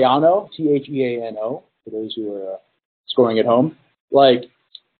also Theano, Theano, for those who are scoring at home. Like,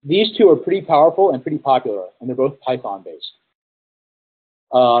 these two are pretty powerful and pretty popular, and they're both Python-based.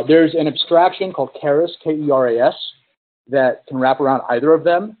 There's an abstraction called Keras, K-E-R-A-S, that can wrap around either of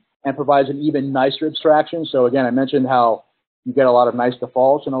them and provides an even nicer abstraction. So again, I mentioned how you get a lot of nice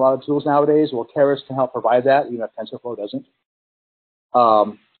defaults in a lot of tools nowadays. Well, Keras can help provide that, even if TensorFlow doesn't.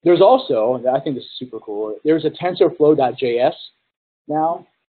 There's also, I think this is super cool, there's a TensorFlow.js now.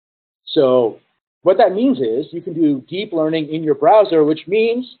 So what that means is you can do deep learning in your browser, which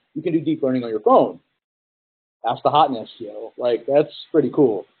means you can do deep learning on your phone. That's the hotness, you know, like that's pretty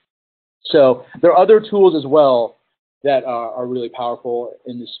cool. So there are other tools as well that are really powerful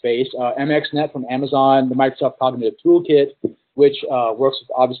in this space. MXNet from Amazon, the Microsoft Cognitive Toolkit, which works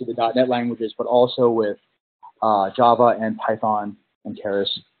with obviously the .NET languages, but also with Java and Python and Keras.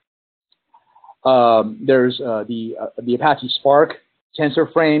 There's the Apache Spark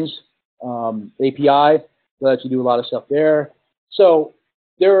Tensor Frames API, lets you do a lot of stuff there. So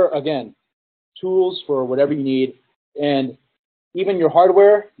there are, again, tools for whatever you need, and even your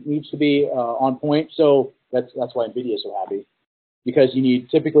hardware needs to be on point. So that's why NVIDIA is so happy, because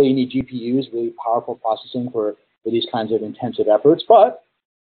typically you need GPUs, really powerful processing for these kinds of intensive efforts. But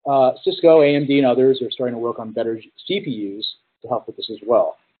Cisco, AMD, and others are starting to work on better CPUs to help with this as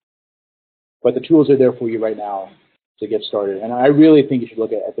well. But the tools are there for you right now to get started. And I really think you should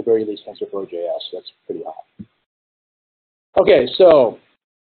look at the very least, TensorFlow.js. That's pretty hot. Okay, so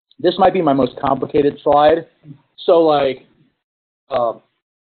this might be my most complicated slide. So, like,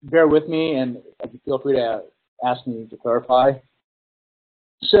 bear with me, and feel free to ask me to clarify.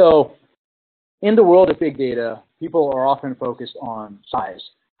 So, in the world of big data, people are often focused on size,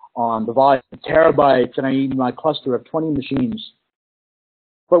 on the volume, terabytes, and I need my cluster of 20 machines.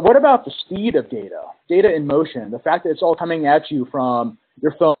 But what about the speed of data? Data in motion, the fact that it's all coming at you from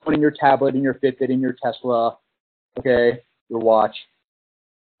your phone and your tablet and your Fitbit and your Tesla, okay, your watch.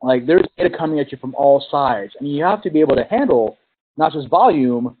 Like, there's data coming at you from all sides, and you have to be able to handle not just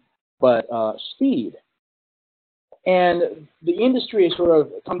volume, but speed. And the industry has sort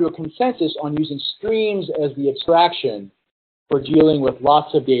of come to a consensus on using streams as the abstraction for dealing with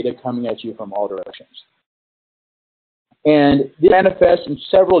lots of data coming at you from all directions. And this manifests in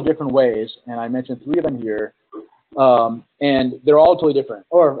several different ways, and I mentioned 3 of them here, and they're all totally different,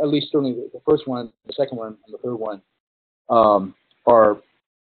 or at least certainly the first one, the second one, and the third one are,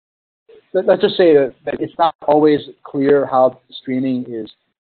 let's just say that it's not always clear how streaming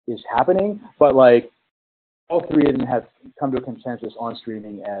is happening, but like all 3 of them have come to a consensus on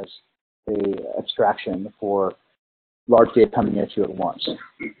streaming as a abstraction for large data coming at you at once.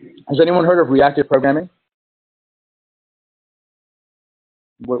 Has anyone heard of reactive programming?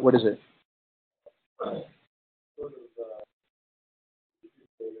 What is it?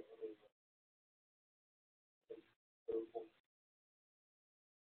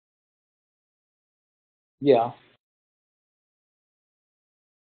 Yeah.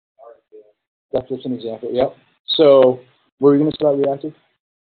 That's just an example. Yep. So, were you going to start reactive?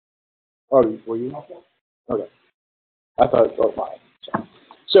 Oh, were you? Okay. I thought, oh, fine.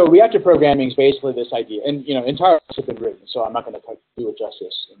 So reactive programming is basically this idea, and entire books have been written, so I'm not going to do it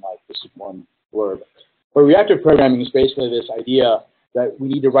justice in like this one word. But reactive programming is basically this idea that we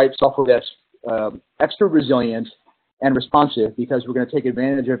need to write software that's extra resilient and responsive, because we're going to take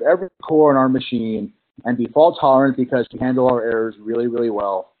advantage of every core in our machine and be fault tolerant because we handle our errors really, really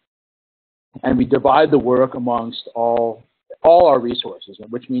well. And we divide the work amongst all our resources,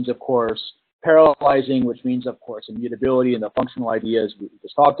 which means, of course, parallelizing, which means, of course, immutability and the functional ideas we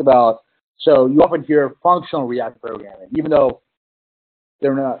just talked about, So you often hear functional React programming, even though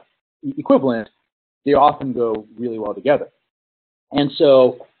they're not equivalent, they often go really well together. And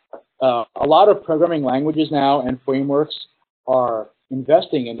so a lot of programming languages now and frameworks are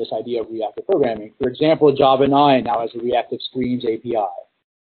investing in this idea of reactive programming. For example, Java 9 now has a reactive streams API.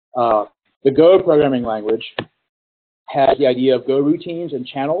 The Go programming language has the idea of Go routines and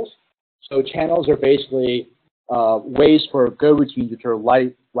channels. So channels are basically ways for Go routines, which are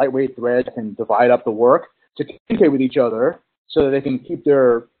lightweight threads that can divide up the work to communicate with each other so that they can keep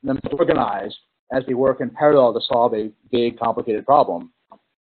them organized as they work in parallel to solve a big, complicated problem.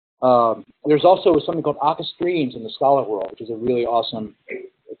 There's also something called Akka Streams in the Scala world, which is a really awesome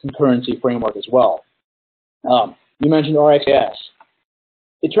concurrency framework as well. You mentioned RxJS.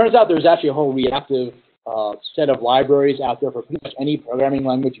 It turns out there's actually a whole reactive set of libraries out there for pretty much any programming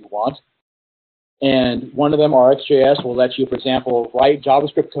language you want. And one of them, RxJS, will let you, for example, write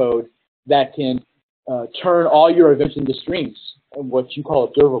JavaScript code that can turn all your events into streams, what you call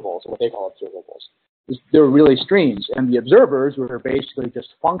observables, or what they call observables. They're really streams, and the observers, which are basically just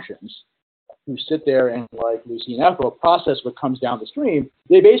functions, who sit there and, like Lucy and Echo, process what comes down the stream.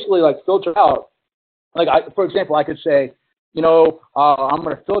 They basically like filter out. Like, for example, I could say, you know, I'm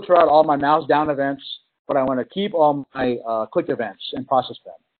going to filter out all my mouse down events, but I want to keep all my click events and process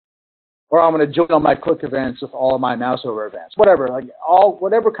them. Or I'm going to join all my click events with all of my mouse over events. Whatever, like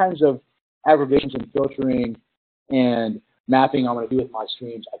whatever kinds of aggregations and filtering and mapping I want to do with my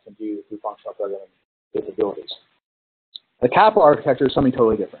streams, I can do through functional programming capabilities. The Kappa architecture is something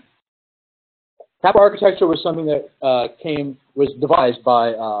totally different. Kappa architecture was something that was devised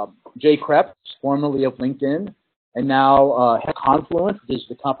by Jay Krebs, formerly of LinkedIn, and now head of Confluent, which is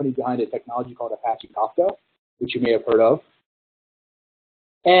the company behind a technology called Apache Kafka, which you may have heard of.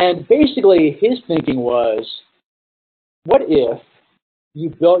 And basically, his thinking was, what if you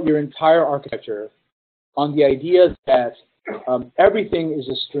built your entire architecture on the idea that everything is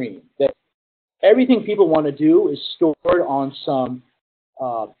a stream, that everything people want to do is stored on some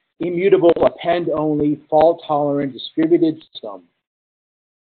immutable, append-only, fault-tolerant, distributed system.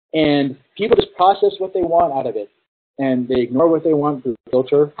 And people just process what they want out of it. And they ignore what they want through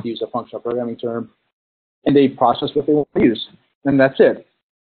filter, to use a functional programming term, and they process what they want to use. And that's it.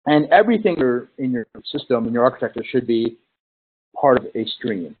 And everything in your system, in your architecture, should be part of a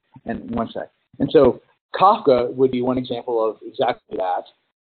stream. And one sec. And so Kafka would be one example of exactly that.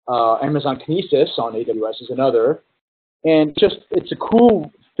 Amazon Kinesis on AWS is another. And it's a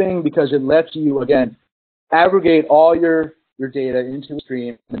cool thing because it lets you, again, aggregate all your data into a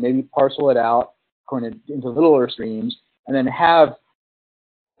stream and maybe parcel it out into littler streams, and then have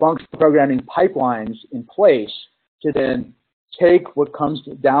functional programming pipelines in place to then take what comes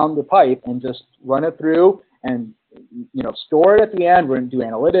down the pipe and just run it through and store it at the end. We're going to do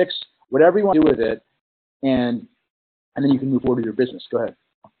analytics, whatever you want to do with it, and then you can move forward to your business. Go ahead.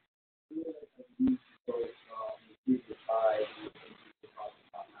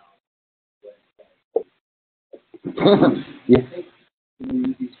 Yeah.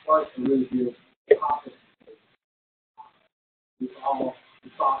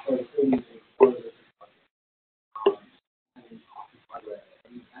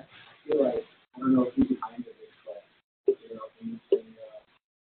 I don't know if you can find it, but in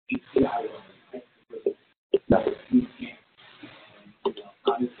API, right? You can't,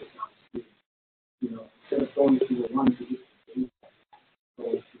 obviously, instead of going to the one to just go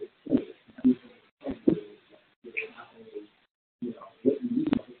to the two, not only, what you need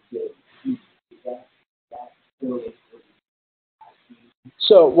to do,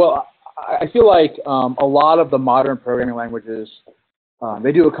 So, well, I feel like a lot of the modern programming languages,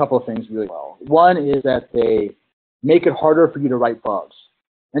 they do a couple of things really well. One is that they make it harder for you to write bugs.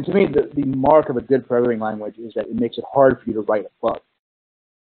 And to me, the mark of a good programming language is that it makes it hard for you to write a bug.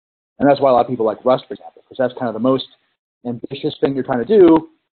 And that's why a lot of people like Rust, for example, because that's kind of the most ambitious thing you're trying to do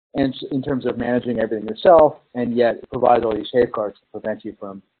in terms of managing everything yourself, and yet it provides all these safeguards to prevent you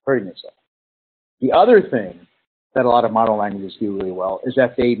from hurting yourself. The other thing that a lot of modern languages do really well is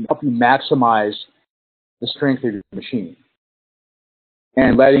that they help you maximize the strength of your machine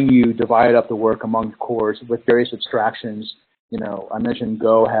and letting you divide up the work among cores with various abstractions. I mentioned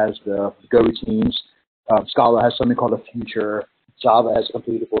Go has the Go routines. Scala has something called a future. Java has a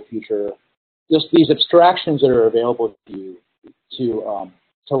completable future. Just these abstractions that are available to you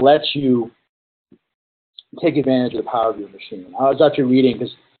to let you take advantage of the power of your machine. I was actually reading,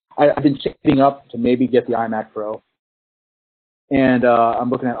 because I've been saving up to maybe get the iMac Pro. And I'm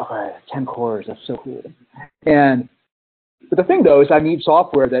looking at, 10 cores, that's so cool. But the thing, though, is I need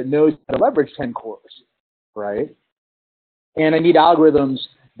software that knows how to leverage 10 cores, right? And I need algorithms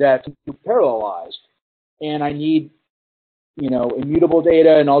that can be parallelized. And I need, immutable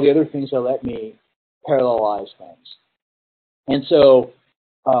data and all the other things that let me parallelize things. And so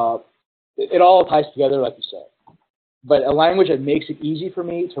it all ties together, like you said. But a language that makes it easy for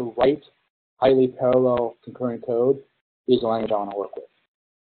me to write highly parallel concurrent code is a language I want to work with.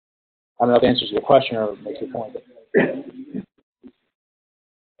 I don't know if it answers your question or makes your point.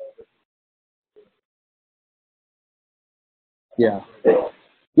 Yeah.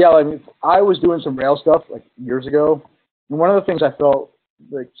 Yeah, I was doing some Rails stuff like years ago, and one of the things I felt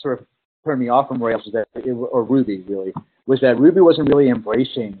like sort of turned me off from Rails was that, or Ruby really, was that Ruby wasn't really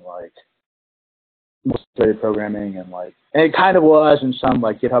embracing like multi-threaded programming and it kind of was in some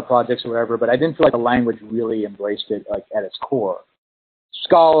like GitHub projects or whatever, but I didn't feel like the language really embraced it like at its core.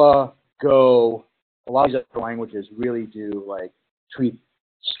 Scala, Go, a lot of these other languages really do like treat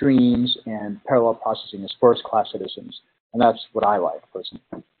streams and parallel processing as first-class citizens. And that's what I like,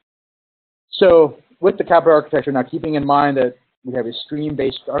 personally. So with the Capra architecture, now keeping in mind that we have a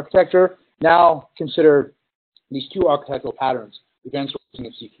stream-based architecture, now consider these two architectural patterns, event sourcing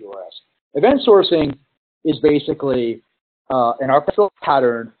and CQRS. Event sourcing is basically an architectural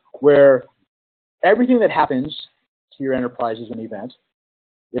pattern where everything that happens to your enterprise is an event.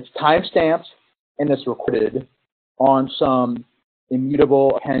 It's time-stamped, and it's recorded on some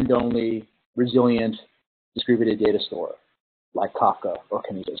immutable, append-only, resilient, distributed data store, like Kafka or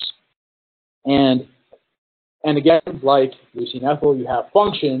Kinesis. And again, like Lucy and Ethel, you have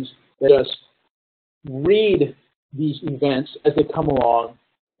functions that just read these events as they come along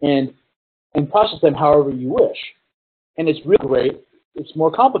and process them however you wish. And it's really great. It's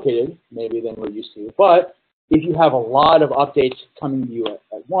more complicated, maybe, than we're used to. But if you have a lot of updates coming to you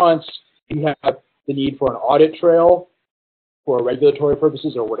at once, you have the need for an audit trail for regulatory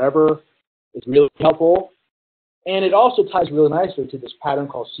purposes or whatever, it's really helpful. And it also ties really nicely to this pattern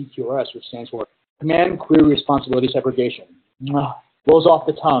called CQRS, which stands for Command Query Responsibility Segregation. Rolls off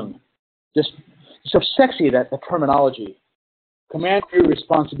the tongue. Just so sexy, that the terminology. Command Query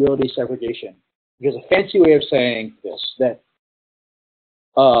Responsibility Segregation. There's a fancy way of saying this, that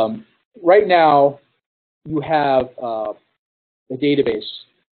right now you have a database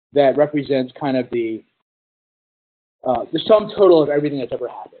that represents kind of the sum total of everything that's ever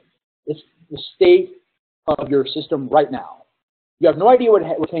happened. It's the state of your system right now. You have no idea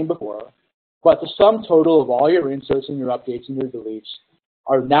what came before, but the sum total of all your inserts and your updates and your deletes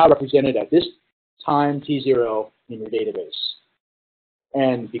are now represented at this time T0 in your database.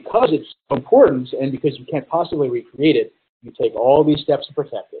 And because it's so important and because you can't possibly recreate it, you take all these steps to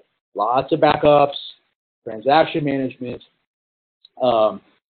protect it. Lots of backups, transaction management,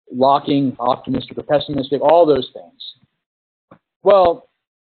 locking, optimistic or pessimistic, all those things. Well,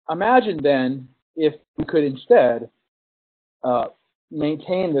 imagine then if we could instead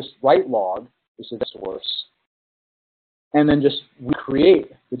maintain this write log, this event source, and then just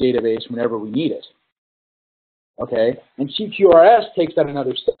recreate the database whenever we need it. Okay? And CQRS takes that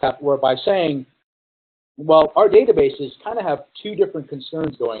another step, whereby saying, well, our databases kind of have two different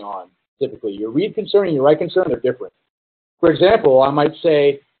concerns going on, typically. Your read concern and your write concern are different. For example, I might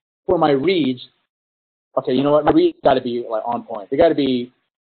say, for my reads, okay, you know what, my reads got to be like on point. They got to be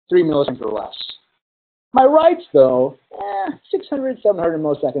 3 milliseconds or less. My writes, though, 600, 700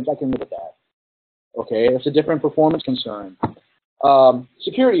 milliseconds, I can live with that. Okay, that's a different performance concern.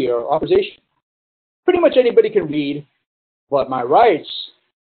 Security or authorization. Pretty much anybody can read, but my writes,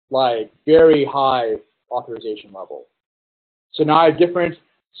 like very high authorization level. So now I have different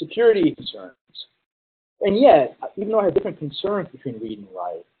security concerns. And yet, even though I have different concerns between read and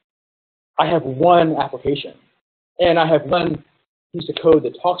write, I have one application. And I have one piece of code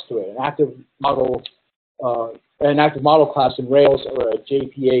that talks to it, an active model class in Rails or a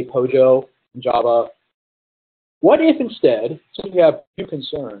JPA POJO in Java. What if instead, since we have two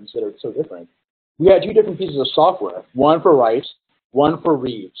concerns that are so different, we had two different pieces of software, one for writes, one for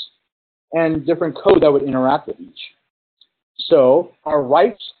reads, and different code that would interact with each. So our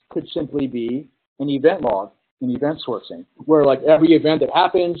writes could simply be an event log, an event sourcing, where like every event that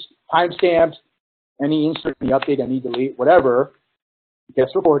happens, timestamped, any insert, any update, any delete, whatever,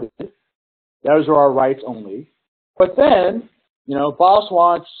 gets recorded. Those are our writes only. But then, you know, boss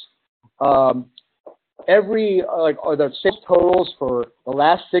wants every, the sales totals for the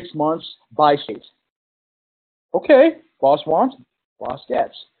last 6 months by state. Okay, boss wants, boss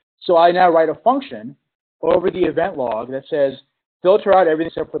gets. So I now write a function over the event log that says, filter out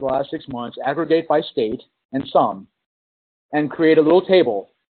everything except for the last 6 months, aggregate by state, and sum, and create a little table.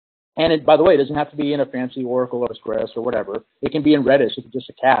 And it, by the way, it doesn't have to be in a fancy Oracle or Express or whatever. It can be in Redis. It's just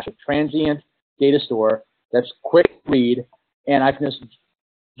a cache, a transient data store that's quick read, and I can just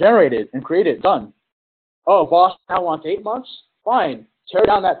generated and created, done. Oh, boss now wants 8 months? Fine. Tear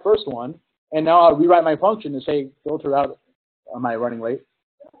down that first one, and now I'll rewrite my function to say filter out, am I running late?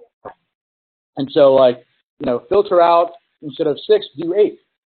 And so, like, filter out, instead of 6, do 8,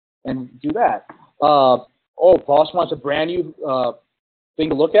 and do that. Oh, boss wants a brand new thing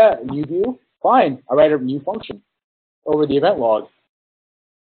to look at, a new view? Fine. I write a new function over the event log.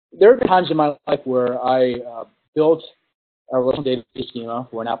 There have been times in my life where I built a relational database schema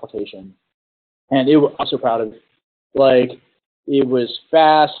for an application, and I'm so proud of it. Like, it was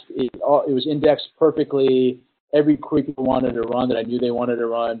fast, it was indexed perfectly, every query people wanted to run that I knew they wanted to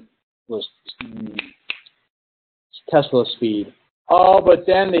run was Tesla speed. Oh, but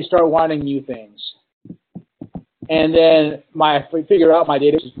then they start wanting new things. And then I figure out my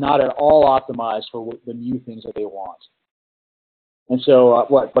database is not at all optimized for the new things that they want. And so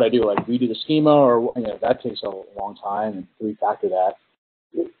what I do, like redo the schema, or that takes a long time, and refactor that.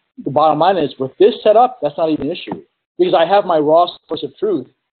 The bottom line is, with this setup, that's not even an issue, because I have my raw source of truth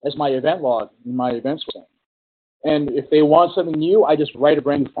as my event log in my event source. And if they want something new, I just write a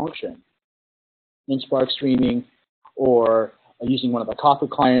brand new function in Spark Streaming, or using one of the Kafka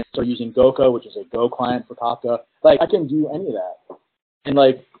clients, or using Goka, which is a Go client for Kafka. Like, I can do any of that. And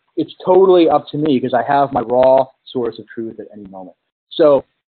like, it's totally up to me, because I have my raw source of truth at any moment. So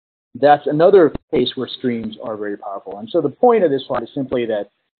that's another case where streams are very powerful. And so the point of this slide is simply that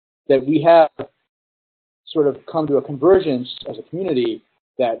we have sort of come to a convergence as a community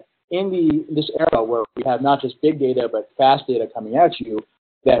that in this era where we have not just big data but fast data coming at you,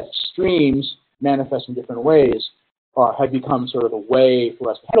 that streams manifest in different ways have become sort of a way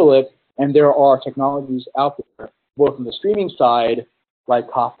for us to handle it. And there are technologies out there, both on the streaming side, like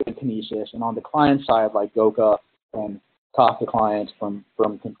Kafka and Kinesis, and on the client side, like Goka and Kafka clients from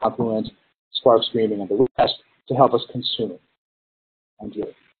Confluent, Spark Streaming, and the rest, to help us consume it and do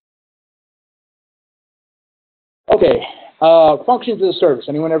it. Okay, functions as a service.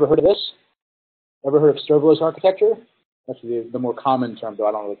 Anyone ever heard of this? Ever heard of serverless architecture? That's the more common term, though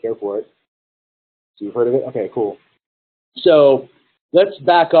I don't really care for it. So you've heard of it? Okay, cool. So let's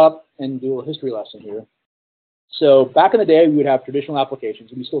back up and do a history lesson here. So back in the day, we would have traditional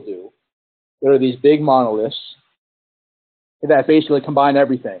applications, and we still do. There are these big monoliths that basically combine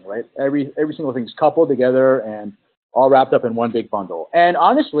everything, right? Every single thing's coupled together and all wrapped up in one big bundle. And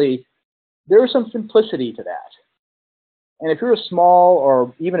honestly, there is some simplicity to that. And if you're a small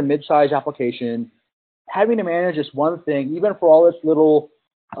or even a mid-sized application, having to manage just one thing, even for all its little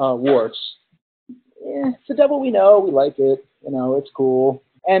warts, it's the devil we know. We like it. It's cool.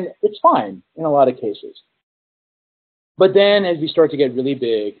 And it's fine in a lot of cases. But then as we start to get really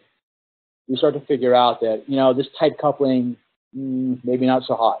big, we start to figure out that, this tight coupling, maybe not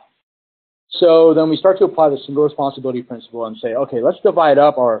so hot. So then we start to apply the single responsibility principle and say, okay, let's divide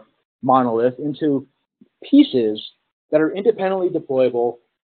up our monolith into pieces that are independently deployable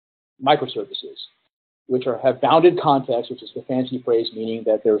microservices, which have bounded context, which is the fancy phrase meaning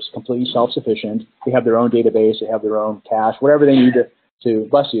that they're completely self-sufficient. They have their own database, they have their own cache, whatever they need to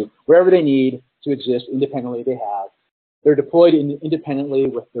bless you, wherever they need to exist independently, they have. They're deployed independently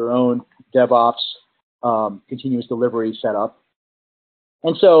with their own DevOps continuous delivery setup.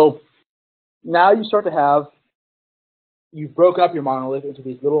 And so now you start to have, you've broken up your monolith into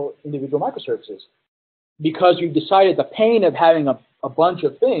these little individual microservices, because you've decided the pain of having a bunch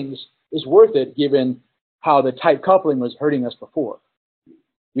of things is worth it, given how the tight coupling was hurting us before.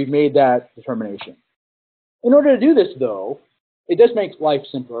 We've made that determination. In order to do this, though, it does make life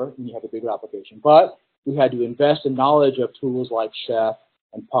simpler when you have a bigger application, but we had to invest in knowledge of tools like Chef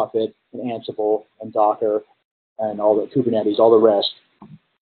and Puppet and Ansible and Docker and all the Kubernetes, all the rest.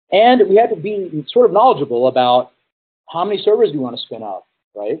 And we had to be sort of knowledgeable about how many servers do we want to spin up,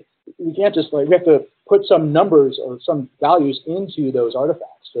 right? We can't just, we have to put some numbers or some values into those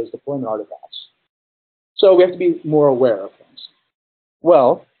artifacts, those deployment artifacts. So we have to be more aware of things.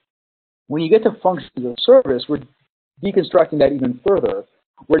 Well, when you get to functions of service, we're deconstructing that even further.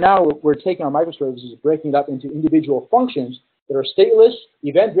 We're taking our microservices and breaking it up into individual functions that are stateless,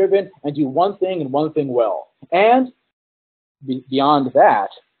 event-driven, and do one thing and one thing well. And beyond that,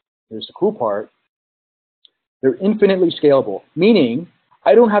 here's the cool part, they're infinitely scalable, meaning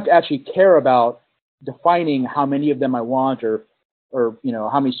I don't have to actually care about defining how many of them I want or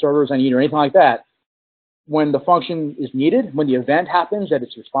how many servers I need or anything like that. When the function is needed, when the event happens that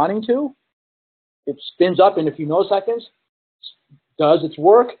it's responding to, it spins up in a few milliseconds, does its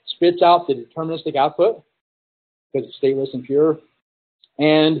work, spits out the deterministic output because it's stateless and pure,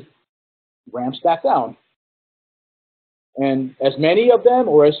 and ramps back down. And as many of them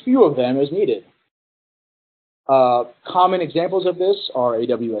or as few of them as needed. Common examples of this are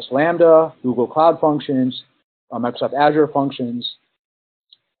AWS Lambda, Google Cloud Functions, Microsoft Azure Functions.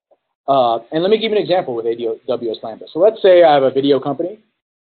 And let me give you an example with AWS Lambda. So let's say I have a video company,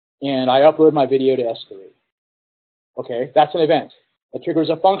 and I upload my video to S3. Okay, that's an event. That triggers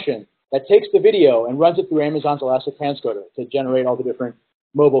a function that takes the video and runs it through Amazon's Elastic Transcoder to generate all the different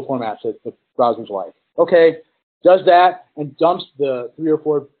mobile formats that the browsers like. Okay, does that and dumps the 3 or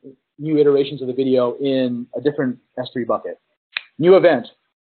 4 new iterations of the video in a different S3 bucket. New event.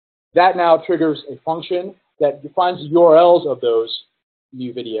 That now triggers a function that defines the URLs of those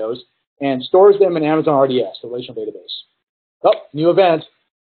new videos and stores them in Amazon RDS, the relational database. Oh, new event.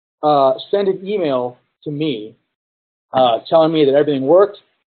 Send an email to me telling me that everything worked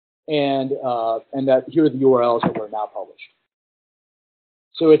and that here are the URLs that were now published.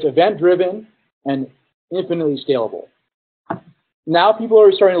 So it's event-driven and infinitely scalable. Now people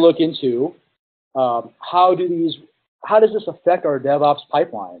are starting to look into how does this affect our DevOps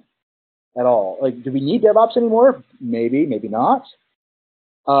pipeline at all? Like, do we need DevOps anymore? Maybe, maybe not.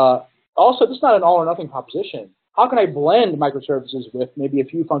 Also, this is not an all or nothing proposition. How can I blend microservices with maybe a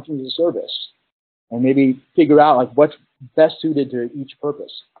few functions as a service and maybe figure out like what's best suited to each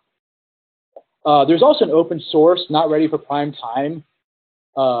purpose? There's also an open source, not ready for prime time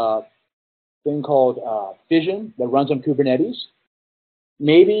thing called Fission that runs on Kubernetes.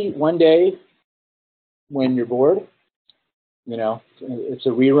 Maybe one day when you're bored, you know, it's a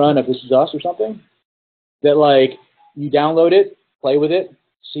rerun of This Is Us or something, that like you download it, play with it,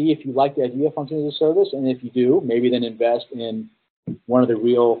 see if you like the idea of function as a service, and if you do, maybe then invest in one of the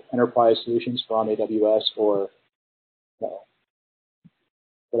real enterprise solutions from AWS or,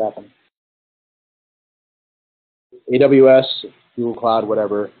 what happened? AWS, Google Cloud,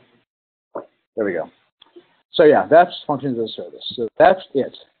 whatever. There we go. So yeah, that's functions as a service. So that's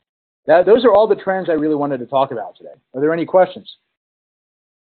it. Those are all the trends I really wanted to talk about today. Are there any questions?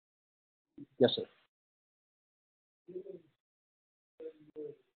 Yes, sir.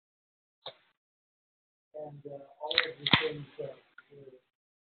 And all of the things that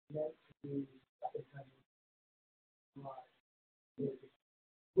were meant to be at the time of life,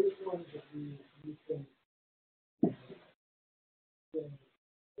 which ones of these you think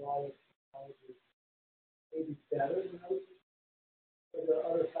a lot of technology maybe better than those? Or there are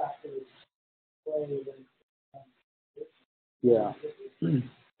other factors play when yeah.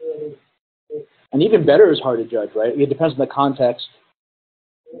 And even better is hard to judge, right? It depends on the context,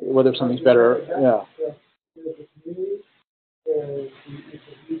 whether something's better. Yeah.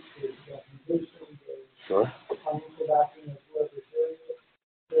 Sure.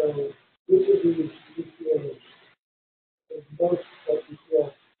 So which of these you feel is most that you feel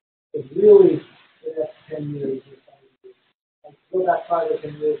is really the next 10 years or 5 years? Like go back 5 or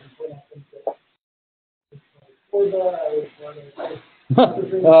 10 years and point out things that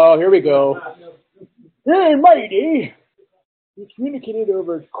oh, here we go. Hey, mighty! We communicated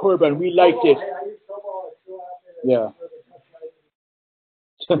over Corbin. We liked it. Yeah.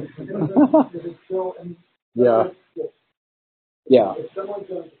 Yeah. Yeah. If someone's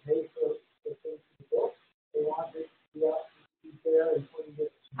going to pay for things to be built, they want it to be out there and putting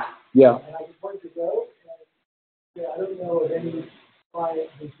it. Yeah. And I just wanted to go. And, I don't know of any client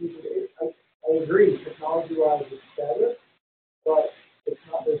who's using it. I agree, technology-wise, it's better, but it's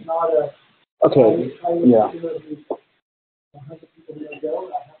not. There's not a. Okay. Yeah. 100 people going to go.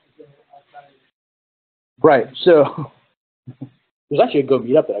 I have to go outside. Right. So there's actually a Go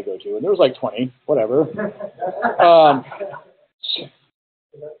meetup that I go to, and there was like 20, whatever.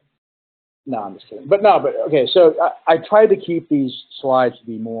 No, I'm just kidding. But okay. So I tried to keep these slides to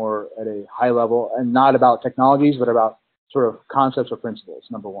be more at a high level and not about technologies, but about sort of concepts or principles.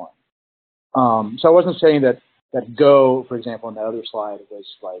 Number one. So I wasn't saying that Go, for example, in that other slide was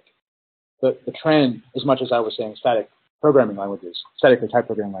like the trend as much as I was saying static programming languages, statically typed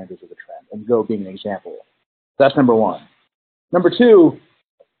programming languages are the trend, and Go being an example. That's number one. Number two,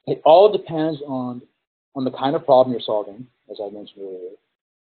 it all depends on the kind of problem you're solving, as I mentioned earlier.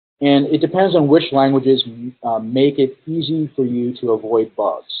 And it depends on which languages make it easy for you to avoid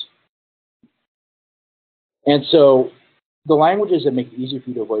bugs. And so the languages that make it easy for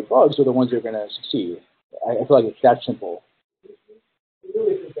you to avoid bugs are the ones that are going to succeed. I feel like it's that simple.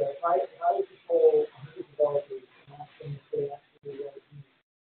 Really think that I control 100 developers and ask them if they actually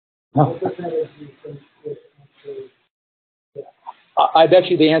what percentage do you think would actually, I bet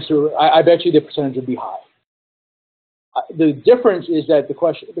you the answer, I bet you the percentage would be high. The difference is that the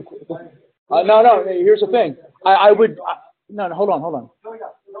question, no, here's the thing. No, hold on.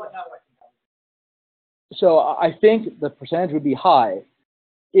 So I think the percentage would be high.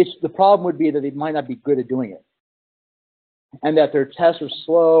 The problem would be that they might not be good at doing it. and that their tests are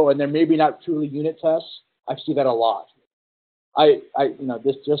slow and they're maybe not truly unit tests. I see that a lot.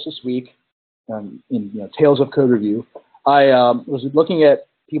 Just this week, in Tales of Code Review, I was looking at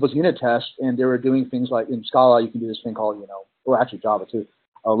people's unit tests, and they were doing things like in Scala, you can do this thing called, or actually Java too,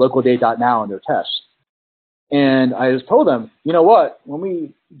 localDate.now in their tests. And I just told them, you know what, when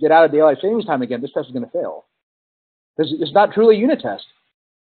we get out of daylight savings time again, this test is going to fail. Because it's not truly a unit test.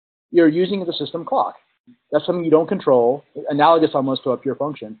 You're using the system clock. That's something you don't control, analogous almost to a pure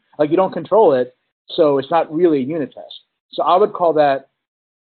function. Like, you don't control it, so it's not really a unit test. So I would call that,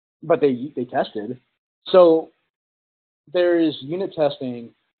 but they tested. So there is unit testing,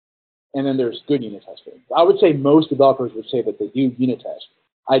 and then there's good unit testing. I would say most developers would say that they do unit test.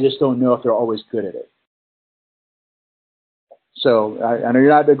 I just don't know if they're always good at it. So I know you're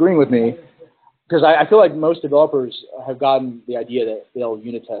not agreeing with me, because I feel like most developers have gotten the idea that they'll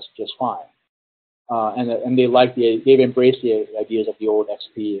unit test just fine. And they've embraced the ideas of the old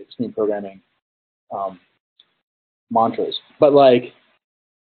XP, extreme programming mantras. But I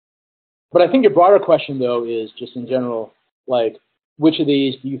think your broader question, though, is just in general, like, which of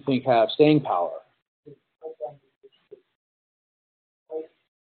these do you think have staying power?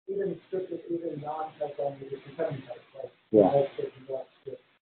 Even non-tech languages, yeah.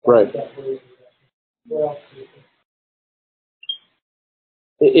 Right.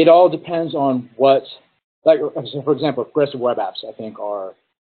 It all depends on what, for example, progressive web apps, I think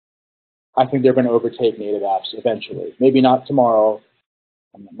they're going to overtake native apps eventually. Maybe not tomorrow.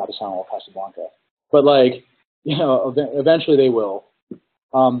 I'm not to sound all Casablanca, but eventually they will.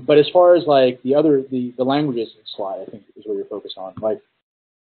 But as far as the languages slide, I think is where you're focused on.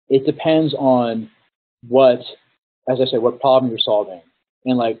 It depends on what problem you're solving,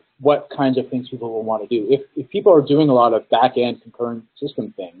 and what kinds of things people will want to do. If people are doing a lot of back-end concurrent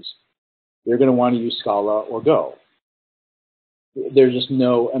system things, they're going to want to use Scala or Go. There's just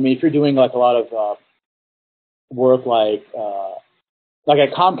if you're doing a lot of work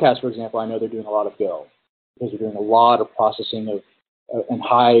at Comcast, for example, I know they're doing a lot of Go, because they're doing a lot of processing and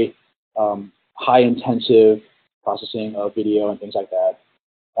high intensive processing of video and things like that.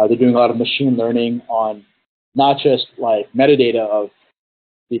 They're doing a lot of machine learning on not just metadata of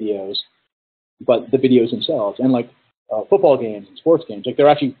videos, but the videos themselves, and football games and sports games. They're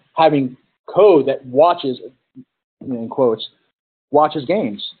actually having code that watches, in quotes, watches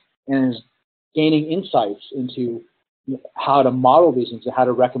games and is gaining insights into how to model these things and how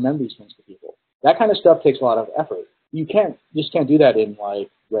to recommend these things to people. That kind of stuff takes a lot of effort. You just can't do that in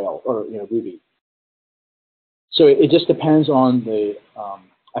Rail or Ruby. So it just depends on the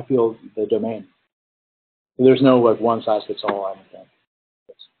domain. There's no one size fits all, I don't think.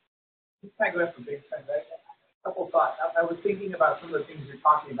 Just kind of go after big trends. A couple of thoughts. I was thinking about some of the things you're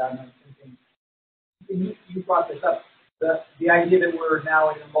talking about, and I was thinking, you brought this up, the idea that we're now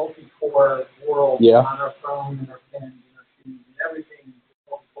in a multi-core world on our phone and our pens and our shoes and everything is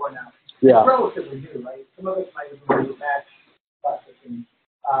multi-core now. Yeah. It's relatively new, right? Some of us might have been able to batch processing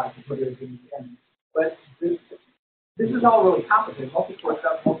to put everything in. But this is all really complicated. Multi-core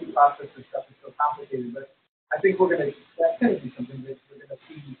stuff, multi-processor stuff is so complicated, but I think that's going to be something that we're going to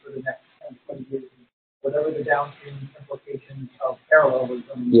see for the next 10, 20 years, whatever the downstream implications of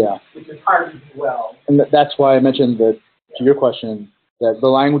parallelism, which is hard to do well. And that's why I mentioned that, to your question, that the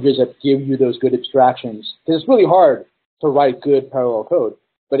languages that give you those good abstractions, because it's really hard to write good parallel code,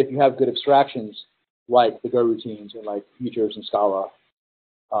 but if you have good abstractions like the Go routines and features in Scala,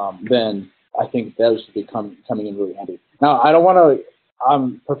 then I think those will be coming in really handy. Now,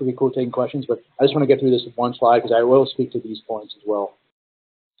 I'm perfectly cool taking questions, but I just want to get through this in one slide because I will speak to these points as well.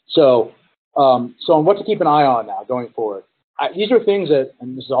 So on what to keep an eye on now going forward. These are things that,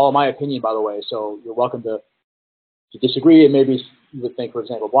 and this is all my opinion, by the way, so you're welcome to disagree, and maybe you would think, for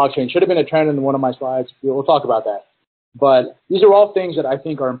example, blockchain should have been a trend in one of my slides. We'll talk about that. But these are all things that I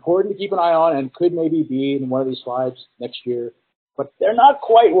think are important to keep an eye on and could maybe be in one of these slides next year, but they're not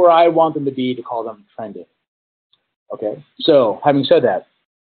quite where I want them to be to call them trending. Okay, so having said that,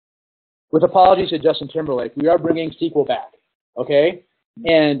 with apologies to Justin Timberlake, we are bringing SQL back, okay?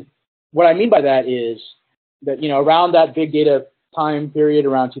 And what I mean by that is that, around that big data time period,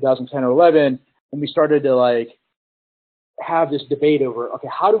 around 2010 or 11, when we started to have this debate over, okay,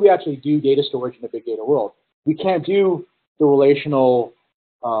 how do we actually do data storage in the big data world? We can't do the relational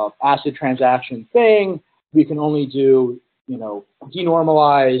ACID transaction thing. We can only do,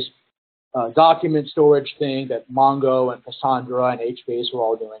 denormalized document storage thing that Mongo and Cassandra and HBase were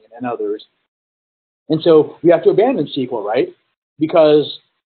all doing, and others. And so we have to abandon SQL, right? Because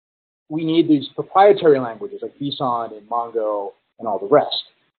we need these proprietary languages like Bison and Mongo and all the rest.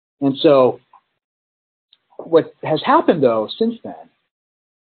 And so what has happened though since then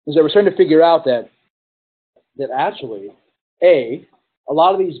is that we're starting to figure out that actually, a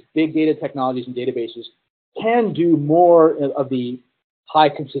lot of these big data technologies and databases can do more of the high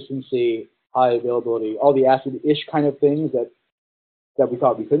consistency, high availability, all the ACID-ish kind of things that we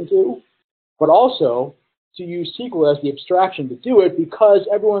thought we couldn't do, but also to use SQL as the abstraction to do it because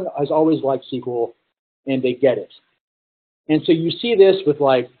everyone has always liked SQL and they get it. And so you see this with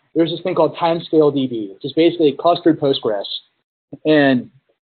like, there's this thing called timescale DB, which is basically clustered Postgres. And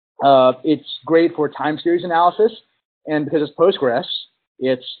it's great for time series analysis. And because it's Postgres,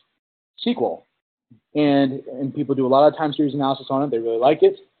 it's SQL. And people do a lot of time series analysis on it. They really like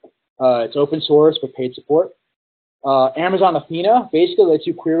it. It's open source with paid support. Amazon Athena basically lets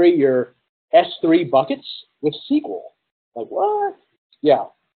you query your S3 buckets with SQL. Like, what? Yeah.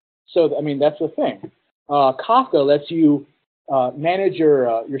 So, I mean, that's the thing. Kafka lets you manage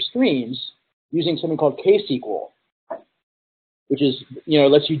your streams using something called KSQL, which is,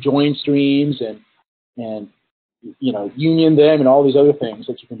 lets you join streams and union them and all these other things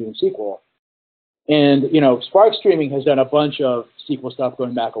that you can do in SQL. And, Spark Streaming has done a bunch of SQL stuff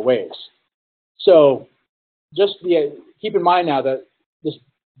going back a ways. So just keep in mind now that this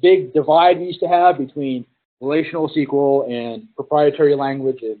big divide we used to have between relational SQL and proprietary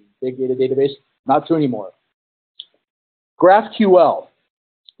language and big data database, not true anymore. GraphQL.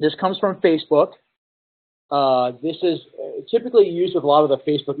 This comes from Facebook. This is typically used with a lot of the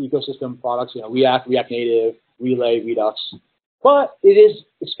Facebook ecosystem products, React, React Native, Relay, Redux. But it is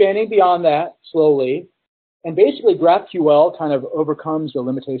expanding beyond that slowly. And basically, GraphQL kind of overcomes the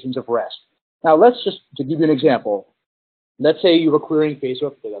limitations of REST. Now, to give you an example, let's say you were querying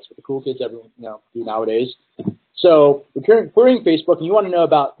Facebook, because that's what the cool kids do nowadays. So you're querying Facebook, and you want to know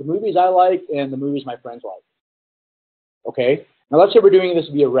about the movies I like and the movies my friends like. Okay? Now, let's say we're doing this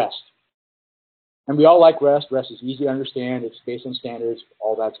via REST. And we all like REST. REST is easy to understand. It's based on standards.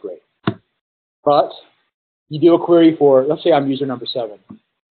 All that's great. But you do a query for, let's say I'm user number 7.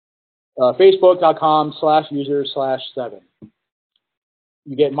 Facebook.com/user/7.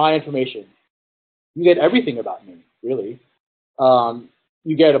 You get my information. You get everything about me, really.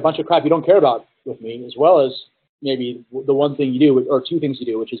 You get a bunch of crap you don't care about with me, as well as maybe the one thing you do, or two things you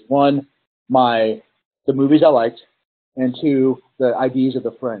do, which is one, the movies I liked, and two, the IDs of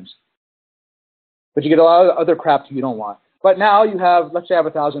the friends. But you get a lot of other crap you don't want. But now you have, let's say I have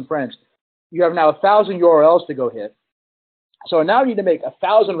 1,000 friends. You have now 1,000 URLs to go hit. So now you need to make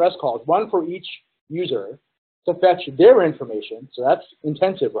 1,000 REST calls, one for each user, to fetch their information. So that's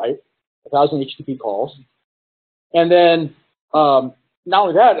intensive, right? 1,000 HTTP calls. And then not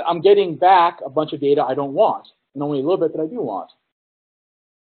only that, I'm getting back a bunch of data I don't want, and only a little bit that I do want.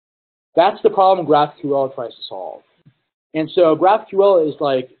 That's the problem GraphQL tries to solve. And so GraphQL is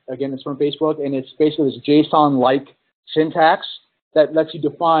like, again, it's from Facebook, and it's basically this JSON-like syntax that lets you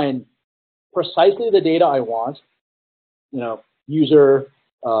define precisely the data I want, user,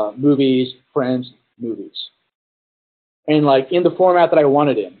 movies, friends, movies. And like in the format that I want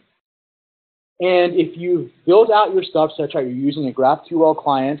it in. And if you've built out your stuff such that you're using a GraphQL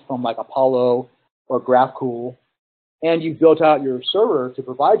client from like Apollo or GraphQL, and you've built out your server to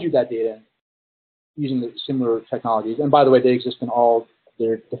provide you that data using the similar technologies, and by the way, they exist in all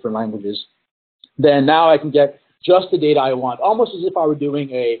their different languages, then now I can get just the data I want, almost as if I were doing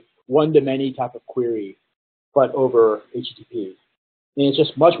a one-to-many type of query, but over HTTP. And it's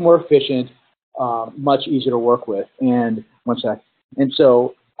just much more efficient, much easier to work with. And one sec. And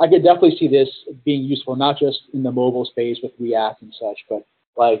so I could definitely see this being useful, not just in the mobile space with React and such, but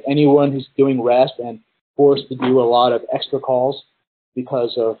like anyone who's doing REST and forced to do a lot of extra calls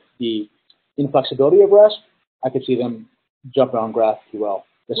because of the inflexibility of REST, I could see them jumping on GraphQL.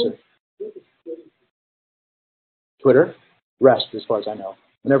 Yes, sir. Twitter? REST, as far as I know.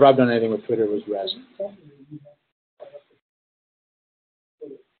 Whenever I've done anything with Twitter, it was REST.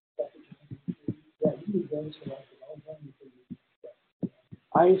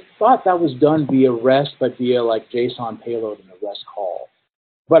 I thought that was done via REST, but via like JSON payload and a REST call.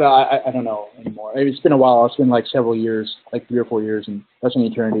 But I don't know anymore. It's been a while. It's been like several years, like 3 or 4 years, and that's an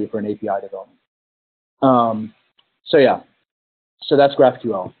eternity for an API development. So yeah, so that's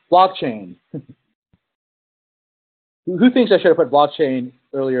GraphQL. Blockchain. Who thinks I should have put blockchain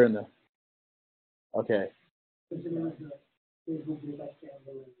earlier in the? Okay.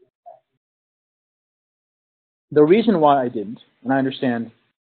 The reason why I didn't, and I understand,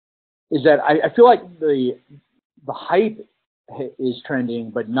 is that I feel like the hype is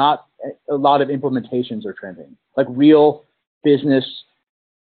trending, but not a lot of implementations are trending. Like real business,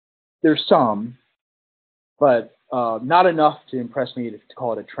 there's some, but not enough to impress me to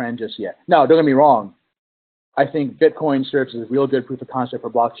call it a trend just yet. No, don't get me wrong. I think Bitcoin serves as a real good proof of concept for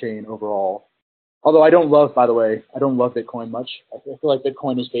blockchain overall. Although I don't love, by the way, I don't love Bitcoin much. I feel like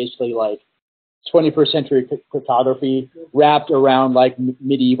Bitcoin is basically like 21st century cryptography wrapped around like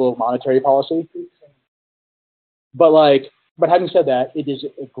medieval monetary policy. But having said that, it is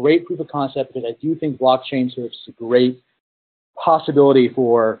a great proof of concept because I do think blockchain serves as a great possibility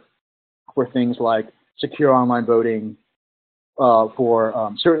for things like secure online voting. We're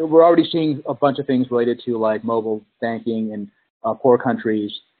already seeing a bunch of things related to like mobile banking in poor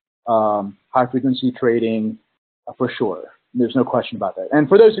countries, high frequency trading, for sure. There's no question about that. And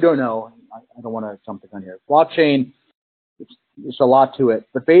for those who don't know, I don't want to jump the gun here. Blockchain, it's a lot to it,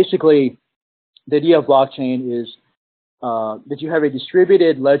 but basically, the idea of blockchain is that you have a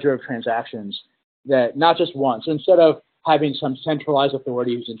distributed ledger of transactions that not just one. So instead of having some centralized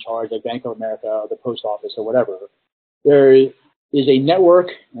authority who's in charge, like Bank of America or the post office or whatever, there is a network,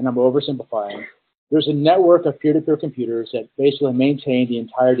 and I'm oversimplifying, there's a network of peer-to-peer computers that basically maintain the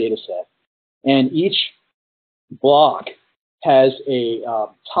entire data set. And each block has a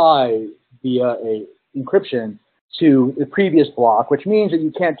tie via a encryption to the previous block, which means that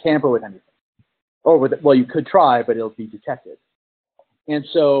you can't tamper with anything. Well, you could try, but it'll be detected. And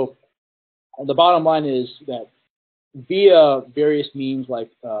so the bottom line is that via various means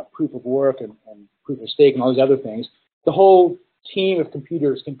like proof of work and proof of stake and all these other things, the whole team of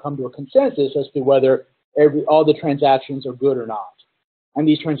computers can come to a consensus as to whether all the transactions are good or not. And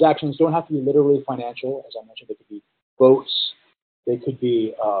these transactions don't have to be literally financial. As I mentioned, they could be votes. They could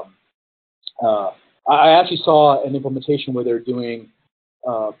be, I actually saw an implementation where they're doing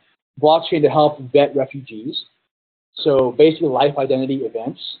blockchain to help vet refugees. So basically life identity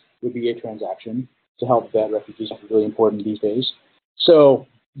events would be a transaction to help vet refugees. That's really important these days. So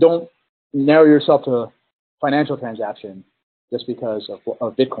don't narrow yourself to a financial transaction just because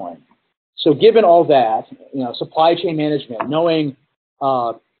of Bitcoin. So given all that, supply chain management, knowing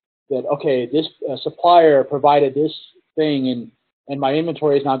that, okay, this supplier provided this thing and my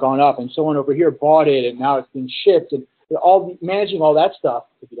inventory has now gone up and someone over here bought it and now it's been shipped, and managing all that stuff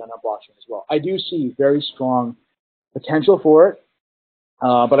could be done on blockchain as well. I do see very strong potential for it,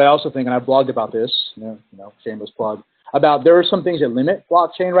 but I also think, and I've blogged about this, shameless plug, about there are some things that limit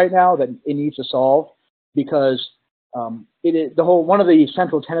blockchain right now that it needs to solve because one of the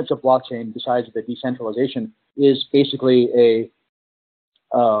central tenets of blockchain, besides the decentralization, is basically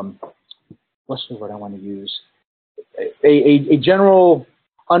what's the word I want to use? A general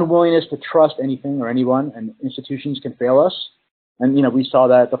unwillingness to trust anything or anyone, and institutions can fail us. And, we saw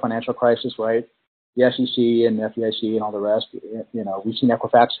that at the financial crisis, right? The SEC and the FDIC and all the rest, we've seen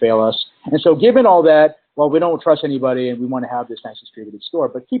Equifax fail us. And so given all that, well, we don't trust anybody and we want to have this nice distributed store.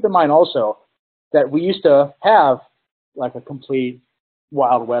 But keep in mind also that we used to have like a complete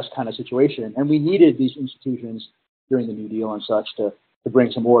Wild West kind of situation, and we needed these institutions during the New Deal and such to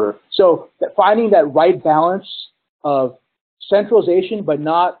bring some order. So finding that right balance of centralization, but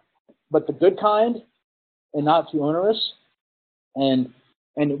the good kind, and not too onerous, and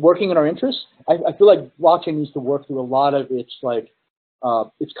working in our interests. I feel like blockchain needs to work through a lot of its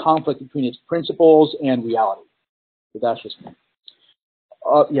conflict between its principles and reality. But that's just me.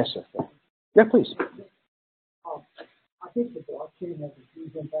 Yes, sir. Yeah, please. I think the blockchain has a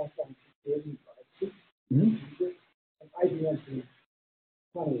huge impact on security and privacy. Mm-hmm. And IBM is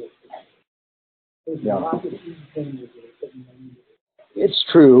plenty of it. There's Yeah. a lot of huge things with it that you need. It's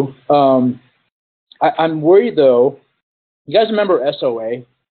true. I'm worried though. You guys remember SOA?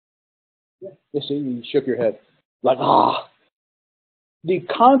 Yeah. Yes, you shook your head. Like, the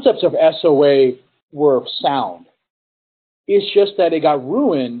concepts of SOA were sound. It's just that it got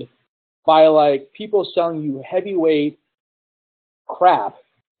ruined by like people selling you heavyweight crap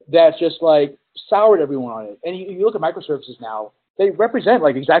that's just like soured everyone on it. And you look at microservices now, they represent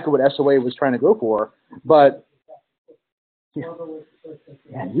like exactly what SOA was trying to go for, but yeah,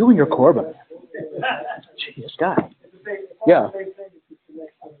 you and your Corbin. Gee, this guy. Yeah.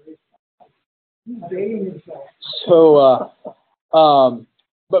 So,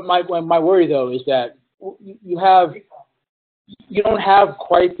 but my worry though is that you don't have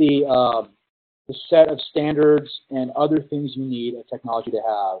quite the set of standards and other things you need a technology to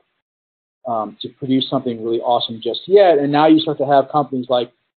have to produce something really awesome just yet. And now you start to have companies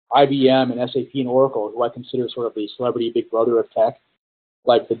like IBM and SAP and Oracle, who I consider sort of the celebrity big brother of tech,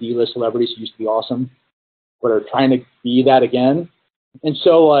 like the D-list celebrities who used to be awesome, but are trying to be that again. And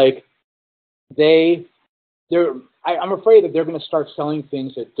so like I'm afraid that they're going to start selling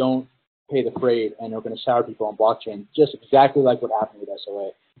things that don't pay the freight and are going to sour people on blockchain, just exactly like what happened with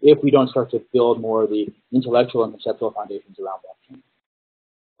SOA, if we don't start to build more of the intellectual and conceptual foundations around blockchain.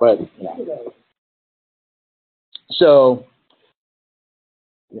 But, So,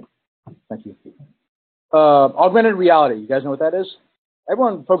 yeah, thank you. Augmented reality. You guys know what that is?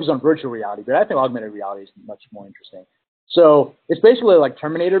 Everyone focuses on virtual reality, but I think augmented reality is much more interesting. So it's basically like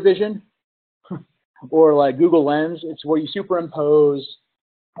Terminator vision or like Google Lens. It's where you superimpose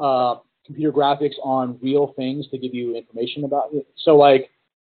computer graphics on real things to give you information about it. So like,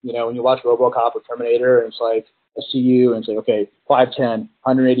 you know, when you watch RoboCop or Terminator, and it's like, I see you, and it's like, okay, 5'10",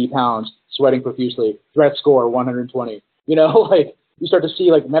 180 pounds, sweating profusely, threat score 120. You know, like you start to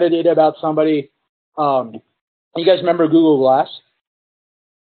see like metadata about somebody. You guys remember Google Glass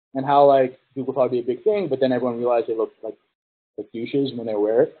and how like Google thought it'd be a big thing, but then everyone realized they looked like douches when they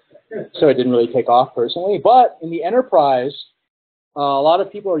wear it. So it didn't really take off personally. But in the enterprise, a lot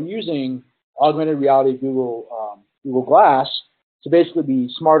of people are using augmented reality Google Glass to basically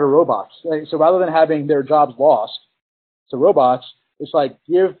be smarter robots. So rather than having their jobs lost to robots, it's like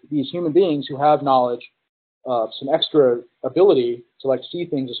give these human beings who have knowledge some extra ability to like see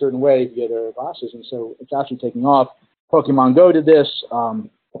things a certain way via their glasses. And so it's actually taking off. Pokemon Go did this,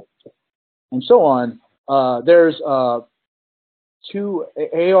 and so on. There's two,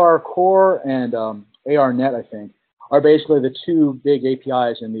 AR Core and ARNet, I think, are basically the two big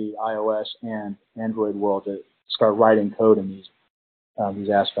APIs in the iOS and Android world that start writing code in these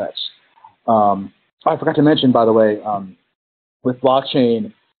aspects. I forgot to mention, by the way, with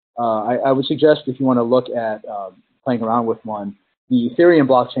blockchain, I would suggest if you want to look at playing around with one, the Ethereum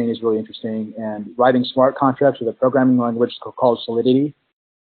blockchain is really interesting, and writing smart contracts with a programming language called Solidity.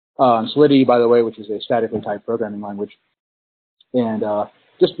 Solidity, by the way, which is a statically typed programming language, and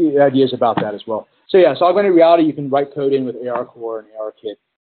just the ideas about that as well. So yeah, so augmented reality, you can write code in with AR Core and ARKit.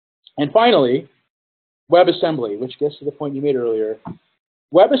 And finally, WebAssembly, which gets to the point you made earlier.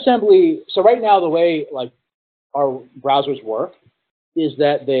 WebAssembly, so right now the way like our browsers work is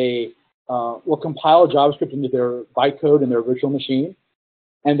that they will compile JavaScript into their bytecode in their virtual machine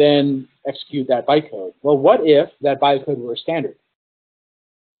and then execute that bytecode. Well, what if that bytecode were a standard?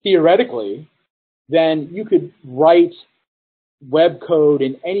 Theoretically, then you could write web code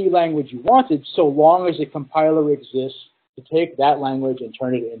in any language you wanted so long as a compiler exists to take that language and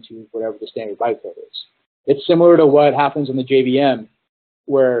turn it into whatever the standard bytecode is. It's similar to what happens in the JVM,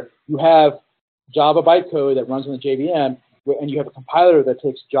 where you have Java bytecode that runs on the JVM, and you have a compiler that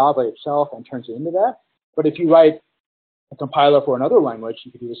takes Java itself and turns it into that. But if you write a compiler for another language,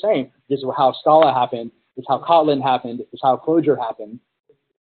 you could do the same. This is how Scala happened. This is how Kotlin happened. This is how Clojure happened.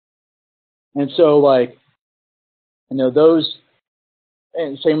 And so, like, you know, those,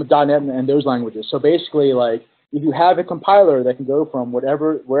 and same with .NET and those languages. So basically, like, if you have a compiler that can go from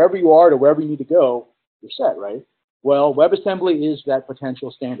wherever you are to wherever you need to go, you're set, right? Well, WebAssembly is that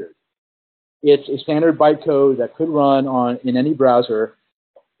potential standard. It's a standard bytecode that could run in any browser.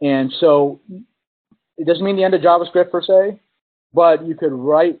 And so it doesn't mean the end of JavaScript per se, but you could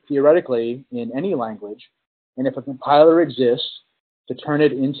write theoretically in any language. And if a compiler exists to turn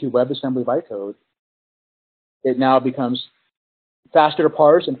it into WebAssembly bytecode, it now becomes faster to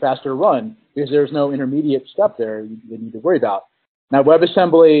parse and faster to run because there's no intermediate step there you need to worry about. Now,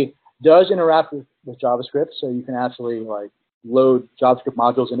 WebAssembly does interact with JavaScript, so you can actually like load JavaScript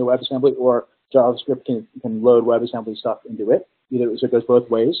modules into WebAssembly, or JavaScript can load WebAssembly stuff into it. So it goes both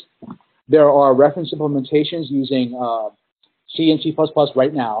ways. There are reference implementations using C and C++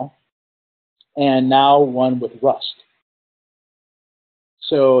 right now, and now one with Rust.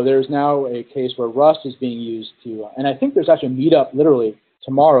 So there's now a case where Rust is being used to, and I think there's actually a meetup literally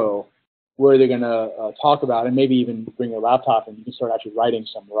tomorrow where they're going to talk about, and maybe even bring your laptop and you can start actually writing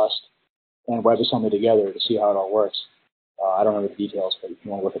some Rust and WebAssembly together to see how it all works. I don't know the details, but if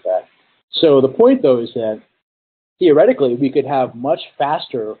you want to look at that. So the point, though, is that theoretically we could have much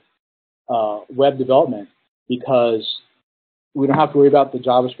faster web development because we don't have to worry about the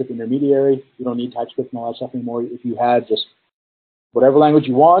JavaScript intermediary. We don't need TypeScript and all that stuff anymore. If you had just whatever language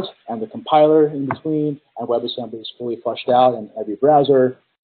you want and the compiler in between, and WebAssembly is fully fleshed out in every browser,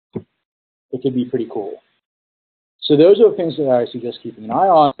 it could be pretty cool. So those are the things that I suggest keeping an eye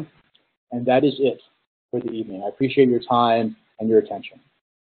on, and that is it for the evening. I appreciate your time and your attention.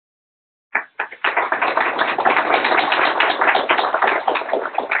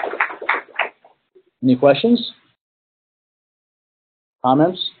 Any questions?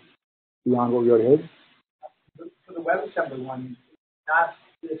 Comments beyond what we already heard? For the WebAssembly one, not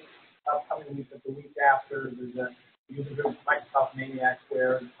this upcoming week, but the week after, there's a Microsoft Maniacs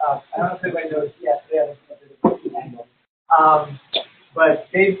where, I don't know if anybody knows, yesterday I was at the angle.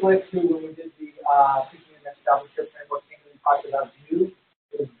 But Dave Blitz, who, when we did the Teaching the Next JavaScript Framework thing, we talked about Vue,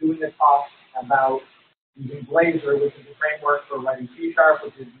 was doing a talk about using Blazor, which is a framework for writing C#,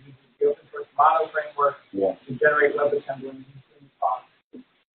 which is using the open source model framework Yeah. to generate WebAssembly using cost.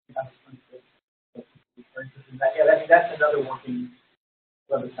 Yeah, I mean, that's another working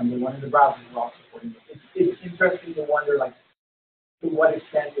WebAssembly one, and the browsers are all supporting it. It's interesting to wonder, like, to what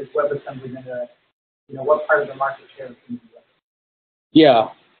extent is WebAssembly going to, what part of the market share is going to be WebAssembly? Yeah,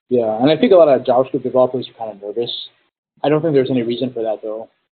 yeah, and I think a lot of JavaScript developers are kind of nervous. I don't think there's any reason for that, though.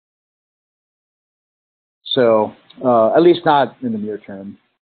 So, at least not in the near term.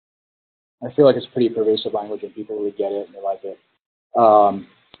 I feel like it's a pretty pervasive language and people really get it and they like it.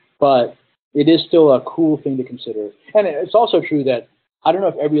 But it is still a cool thing to consider. And it's also true that I don't know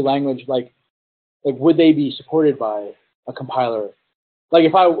if every language, like would they be supported by a compiler?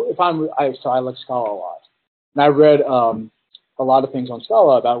 Like I like Scala a lot. And I've read a lot of things on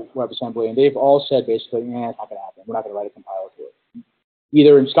Scala about WebAssembly, and they've all said basically, it's not going to happen. We're not going to write a compiler for it.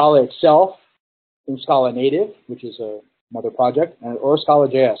 Either in Scala itself, in Scala Native, which is another project, or Scala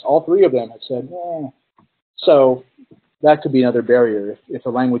JS. All three of them have said, So that could be another barrier if a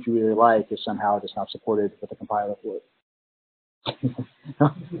language you really like is somehow just not supported with a compiler for it.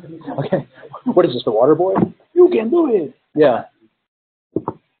 Okay. What is this, the water boy? You can do it. Yeah.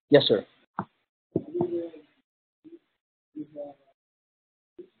 Yes, sir.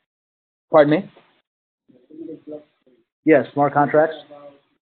 Pardon me? Yes, smart contracts.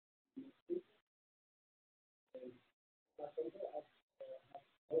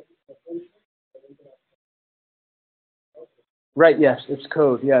 Right, yes, it's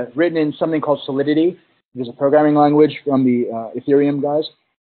code. Yeah, written in something called Solidity, which is a programming language from the Ethereum guys.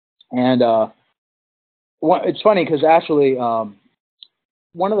 And it's funny because actually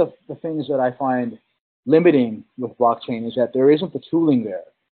one of the things that I find limiting with blockchain is that there isn't the tooling there.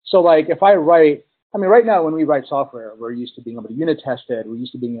 So like if I write, right now when we write software, we're used to being able to unit test it. We're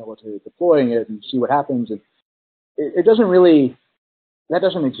used to being able to deploying it and see what happens. And it doesn't really, that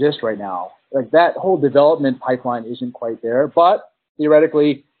doesn't exist right now. Like that whole development pipeline isn't quite there, but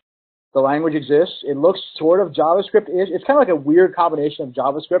theoretically the language exists. It looks sort of JavaScript. It's kind of like a weird combination of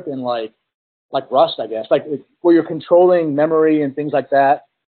JavaScript and like Rust, I guess, like where you're controlling memory and things like that.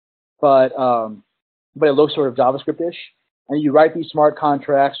 But it looks sort of JavaScript-ish. And you write these smart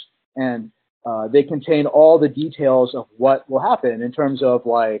contracts, and they contain all the details of what will happen in terms of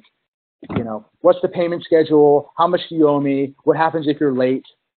like, what's the payment schedule? How much do you owe me? What happens if you're late?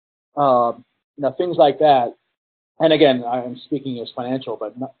 Things like that. And again, I'm speaking as financial,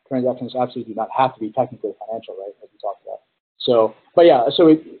 but transactions absolutely do not have to be technically financial, right? As we talked about. So, but yeah,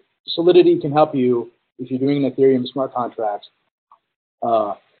 Solidity can help you if you're doing an Ethereum smart contract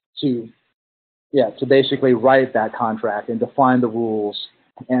to basically write that contract and define the rules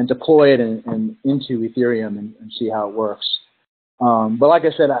and deploy it into Ethereum and see how it works. But like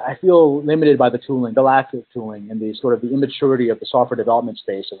I said, I feel limited by the tooling, the lack of tooling, and the sort of the immaturity of the software development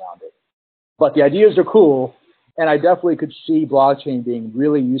space around it. But the ideas are cool, and I definitely could see blockchain being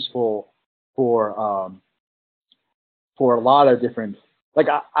really useful for a lot of different. Like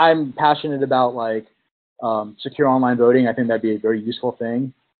I'm passionate about like secure online voting. I think that'd be a very useful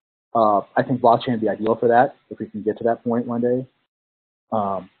thing. I think blockchain would be ideal for that if we can get to that point one day.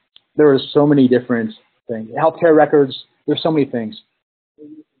 There are so many different things. Healthcare records. There's so many things.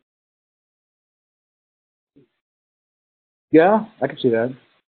 Yeah, I can see that.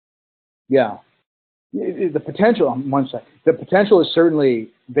 Yeah. The potential, one sec. The potential is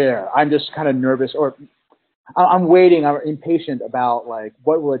certainly there. I'm just kind of nervous, or I'm waiting. I'm impatient about like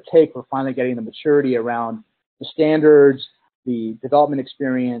what will it take for finally getting the maturity around the standards, the development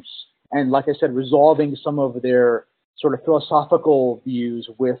experience, and like I said, resolving some of their sort of philosophical views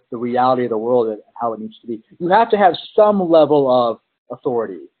with the reality of the world and how it needs to be. You have to have some level of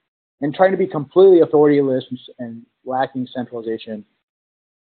authority, and trying to be completely authorityless and lacking centralization.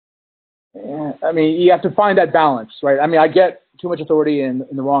 You have to find that balance, right? I get too much authority in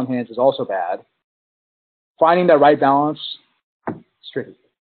the wrong hands is also bad. Finding that right balance is tricky.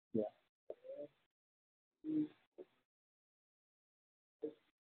 Yeah.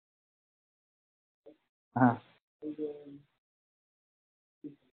 Uh-huh.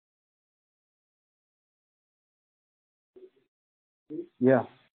 Yeah.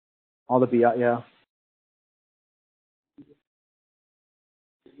 All the BI, yeah.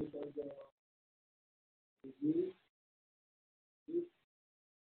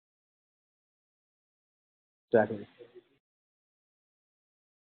 Exactly.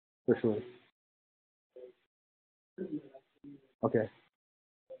 For sure. Okay.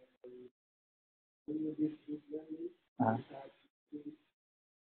 Uh-huh.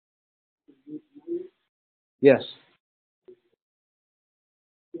 Yes.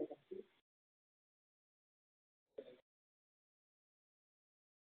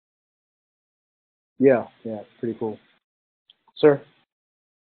 Yeah, yeah, pretty cool. Sir?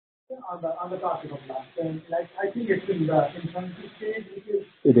 On the topic of blockchain, like I think it's in the infancy stage, which is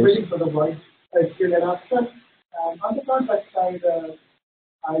It is. waiting for the wide-scale adoption. On the contract side,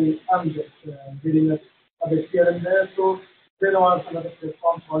 I am just reading a bit here and there. So there are some other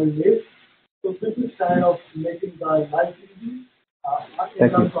platforms called Wave. So this is kind of making the life easy in Thank you.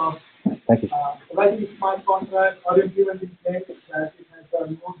 terms of Thank you. writing smart contract or implementing things that it has a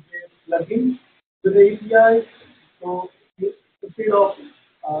node-based plugin to the API. So instead of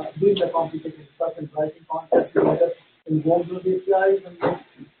doing the complicated stuff and writing contracts, you just involve those APIs and make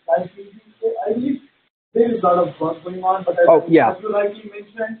life easy. So I believe there is a lot of work going on, but Oh, yeah. as you rightly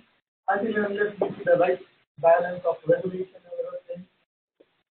mentioned, until and unless we see the right balance of regulation and other things.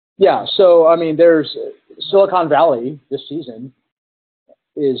 Yeah, so, I mean, there's Silicon Valley this season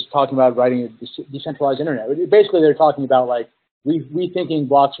is talking about writing a decentralized internet. Basically, they're talking about, like, rethinking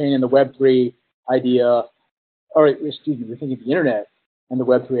blockchain and the Web3 idea, or, excuse me, rethinking the internet and the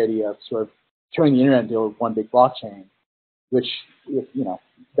Web3 idea of sort of turning the internet into one big blockchain, which, you know,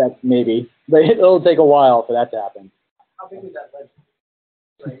 that maybe, but it'll take a while for that to happen. How big is that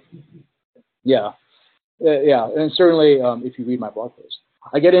Web3? Right. Yeah. Yeah, and certainly if you read my blog post,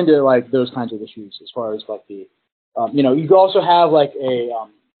 I get into like those kinds of issues as far as like the, you know, you could also have like a,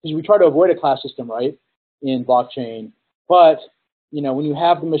 because we try to avoid a class system, right, in blockchain, but, you know, when you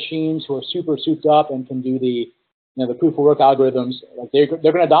have the machines who are super souped up and can do the, you know, the proof of work algorithms, like they're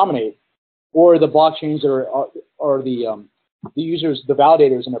going to dominate, or the blockchains are the users, the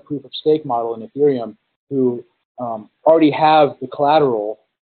validators in a proof of stake model in Ethereum who already have the collateral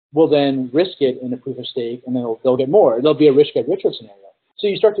will then risk it in a proof of stake, and then they'll get more. There'll be a risk get richer scenario. So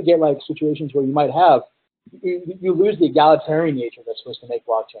you start to get like situations where you might have, you lose the egalitarian nature that's supposed to make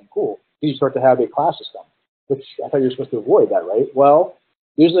blockchain cool. You start to have a class system, which I thought you were supposed to avoid that, right? Well,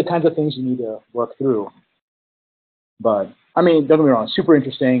 these are the kinds of things you need to work through. But, I mean, don't get me wrong, it's super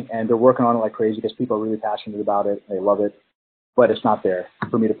interesting, and they're working on it like crazy because people are really passionate about it. They love it, but it's not there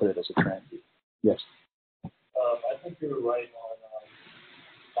for me to put it as a trend. Yes? I think you were right on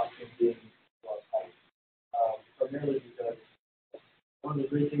blockchain being hype, primarily because one of the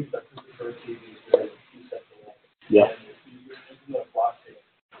great things about cryptocurrency is that it's decentralized. Yeah. And if you implement a blockchain,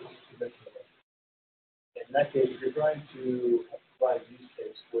 it's decentralized. In that case, you're trying to provide a use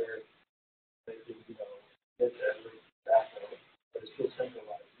case where they can, you know, get to every background, but it's still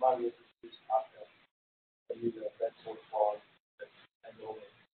centralized. A lot of this is top-down. You use that sort of law and go in,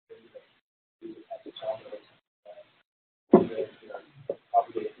 you know, use it as a challenge or something like that. And then, you know,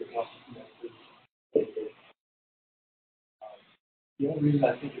 propagate it once, you know, the only reason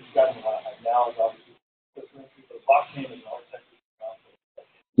I think it's gotten a lot of hype now is obviously the blockchain is an architecture.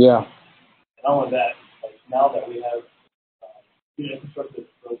 Yeah. And all of that, like now that we have infrastructure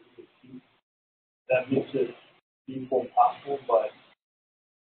that's relatively cheap, that makes it feasible and possible, but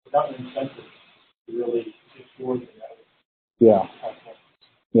without an incentive to really explore the network. Yeah.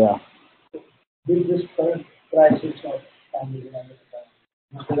 Yeah. With this current crisis of families and everything,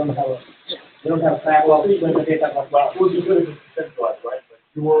 they don't have a track of when the data was Well, it would be good if it's decentralized, right? But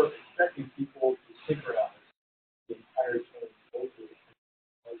you're expecting people to synchronize the entire chain locally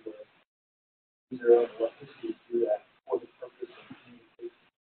and use their own electricity to do that for the purpose of communication.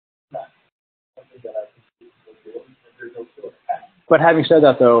 It's not something that I think people are doing, and there's no clear path. But having said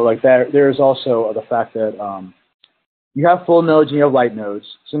that, though, like there's also the fact that you have full nodes and you have light nodes.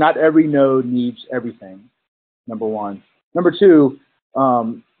 So not every node needs everything, number one. Number two,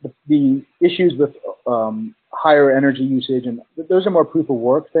 the issues with higher energy usage, and those are more proof of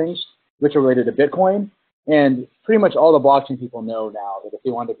work things, which are related to Bitcoin. And pretty much all the blockchain people know now that if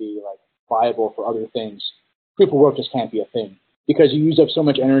they want to be like viable for other things, proof of work just can't be a thing because you use up so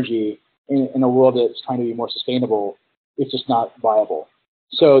much energy in a world that's trying to be more sustainable. It's just not viable.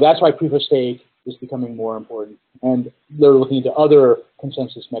 So that's why proof of stake is becoming more important. And they're looking into other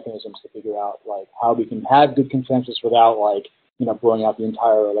consensus mechanisms to figure out like how we can have good consensus without like, you know, blowing out the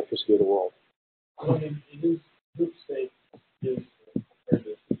entire electricity of the world. I mean, it is proof state is compared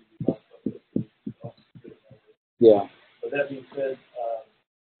to Yeah. But that being said,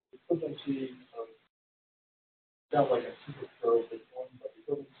 the equivalency of sounds like a super pro Bitcoin, but the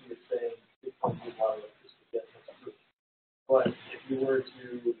equivalency is saying Bitcoin is a lot of electricity. Yes, that's true. But if you were to,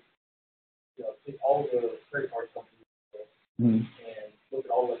 you know, take all the credit card companies and look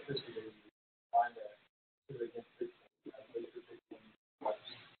at all the electricity they use, find that put it against Bitcoin, I believe that Bitcoin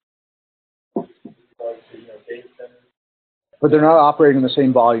regards to, you know, data centers. But they're not operating the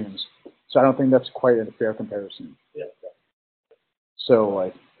same volumes. So I don't think that's quite a fair comparison. Yeah. So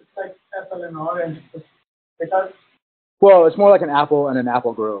like it's like apple and orange because well, it's more like an apple and an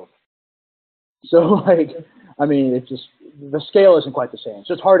apple grove. So like, I mean, it's just the scale isn't quite the same,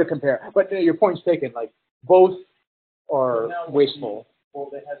 so it's hard to compare. But your point's taken. Like both are wasteful. Well,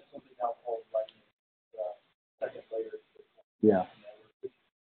 they had something else called lightning, second layer. Yeah.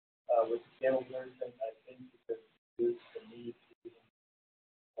 With the channels and everything, I think that there's the need to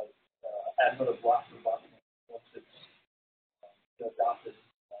like add another block to the box once it's adopted.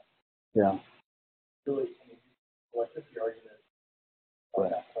 Yeah. Really, I mean, electricity argument.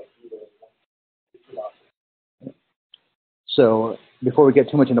 Right. Not quite either. It's adopted. So before we get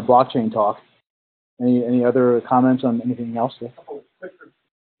too much into blockchain talk, any other comments on anything else? A couple of quick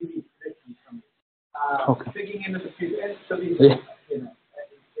predictions from Okay. digging into the future. And so these, Yeah.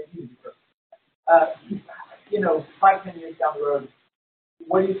 you know, 5-10 years down the road,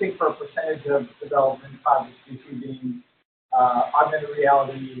 what do you think for a percentage of development projects do you see being augmented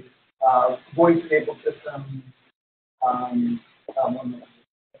reality, voice-enabled systems,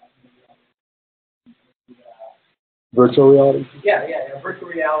 Virtual reality? yeah, virtual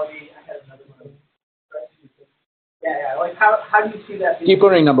reality. I had another one. Yeah. Like, how do you see that being? Deep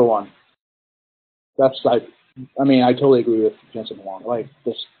learning, number one. That's like, I mean, I totally agree with Jensen Huang. Like,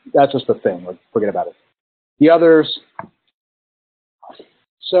 that's just the thing. Like, forget about it. The others,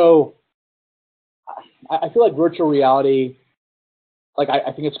 so I feel like virtual reality, like,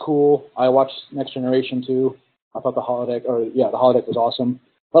 I think it's cool. I watched Next Generation too. I thought the holodeck was awesome.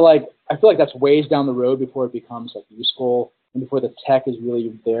 But like, I feel like that's ways down the road before it becomes like useful and before the tech is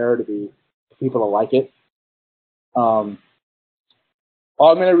really there to be for people to like it.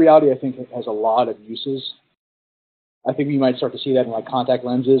 Augmented reality, I think, has a lot of uses. I think we might start to see that in like contact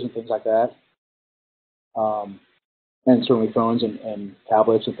lenses and things like that. And certainly phones and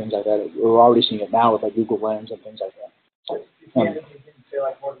tablets and things like that. We're already seeing it now with like Google Lens and things like that. You can't say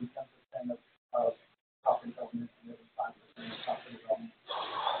like more than 10% of software development and more than 5% of software development.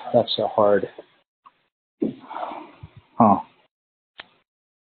 That's so hard. Huh.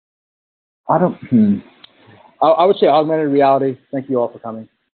 I would say augmented reality. Thank you all for coming.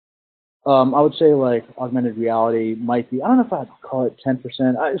 I would say like augmented reality might be, I don't know if I'd call it 10%.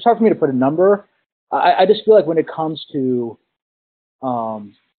 It's hard for me to put a number. I just feel like when it comes to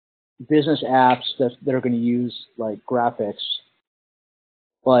business apps that are going to use like graphics,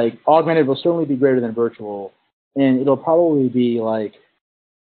 like augmented will certainly be greater than virtual, and it'll probably be like,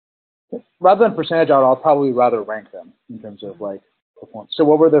 rather than percentage, I'll probably rather rank them in terms of like performance. So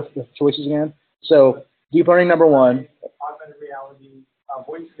what were the choices again? So deep learning, number one. Augmented reality,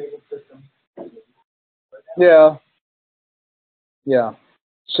 voice-enabled systems. Yeah.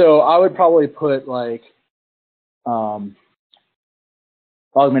 So I would probably put like augmented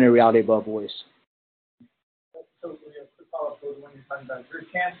reality above voice. So we have to follow up with when you're talking about your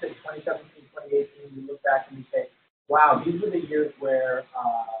chance in 2017, 2018, you look back and you say, wow, these were the years where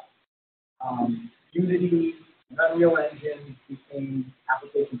Unity and Unreal Engine became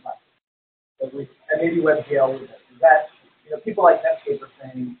application platforms. And maybe WebGL was it. Is that, you know, people like Netscape are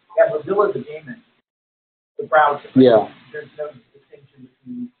saying, yeah, Mozilla's a game engine. The browser. Yeah. There's no distinction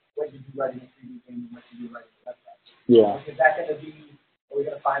between what you do writing a 3D game and what you do writing a website. Yeah. Is that going to be, are we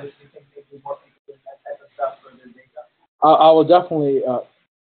going to find that you think maybe more people doing that type of stuff for their data? I will definitely,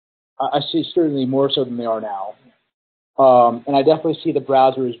 I see certainly more so than they are now. And I definitely see the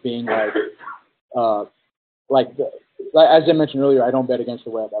browser as being like as I mentioned earlier, I don't bet against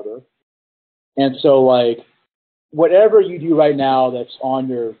the web ever. And so like, whatever you do right now that's on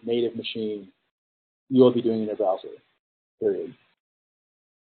your native machine, you'll be doing in your browser, period.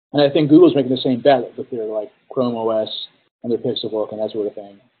 And I think Google's making the same bet with their like Chrome OS and their Pixelbook and that sort of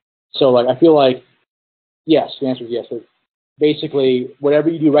thing. So like, I feel like, yes, the answer is yes. So basically, whatever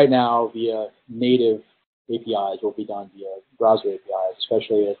you do right now via native APIs will be done via browser APIs,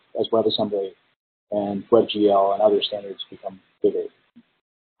 especially as WebAssembly and WebGL and other standards become bigger.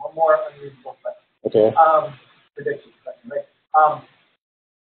 One more unreasonable question. Okay. Prediction question, right?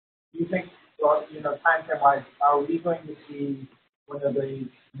 Do you think, well, you know, time frame wise, are we going to see one of the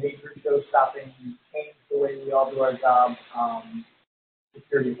major show-stopping change the way we all do our job,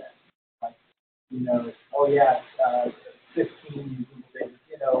 security events? Like, you know, 15, you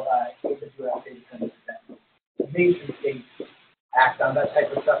know, AWS data center event. Nation states act on that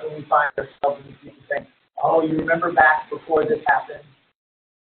type of stuff, and we find ourselves in the future saying, oh, you remember back before this happened?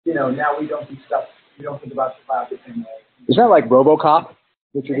 You know, now we don't do stuff, we don't think about the cloud the same way. Is that like RoboCop,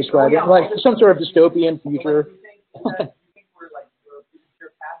 which you're describing? Yeah, like some sort of dystopian future? Do you think we're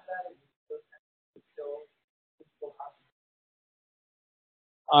past that?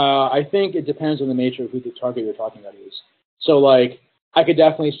 I think it depends on the nature of who the target you're talking about is. So, like, I could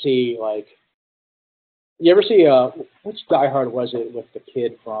definitely see, like, you ever see, which Die Hard was it with the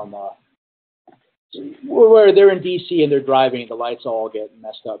kid from where they're in D.C. and they're driving, the lights all get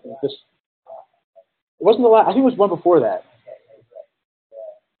messed up. It wasn't the last. I think it was one before that.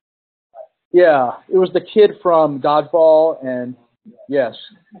 Yeah, it was the kid from Dodgeball, and yes,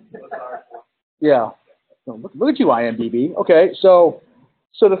 yeah. So look at you, IMDb. Okay, so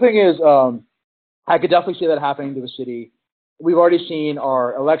the thing is, I could definitely see that happening to the city. We've already seen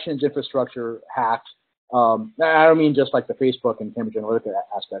our elections infrastructure hacked. I don't mean just like the Facebook and Cambridge Analytica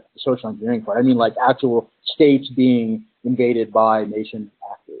aspect, the social engineering part. I mean like actual states being invaded by nation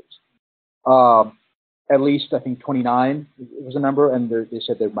actors. At least I think 29 was a number, and they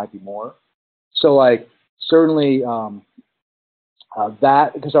said there might be more. So like certainly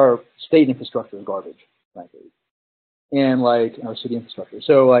that, because our state infrastructure is garbage, frankly, and like our city infrastructure.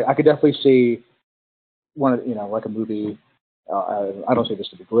 So like I could definitely see one of like a movie. I don't say this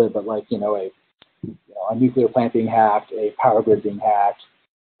to be glib, but like a nuclear plant being hacked, a power grid being hacked.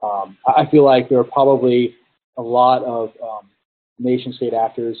 I feel like there are probably a lot of nation-state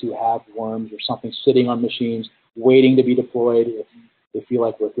actors who have worms or something sitting on machines waiting to be deployed if they feel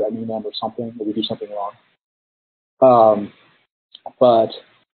like we're threatening them or something, or we do something wrong.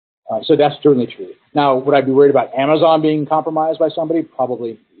 So that's certainly true. Now, would I be worried about Amazon being compromised by somebody?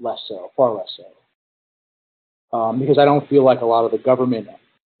 Probably less so, far less so. Because I don't feel like a lot of the government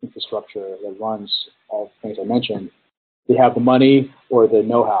infrastructure that runs all the things I mentioned, they have the money or the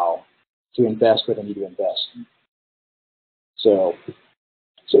know-how to invest where they need to invest. So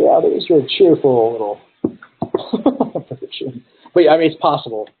yeah, there's a cheerful little prediction. But yeah, I mean, it's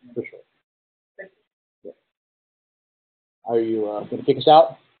possible for sure. Yeah. Are you going to kick us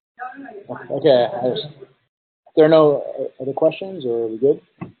out? No. Okay. There are no other questions, or are we good?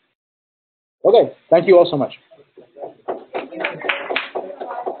 Okay. Thank you all so much.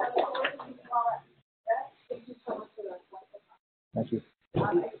 Thank you.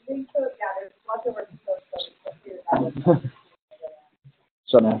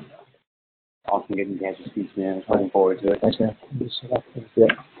 So, man. Awesome getting the chance to speak, man. Looking forward to it. Thanks, man. Yeah.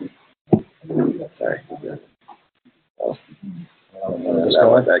 Sorry. Oh. Just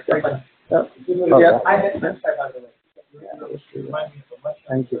go on back there.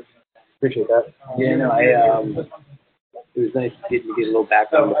 Thank you. Appreciate that. Yeah, no, it was nice getting to get a little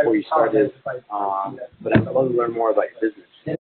background before you started. But I'd love to learn more about your business.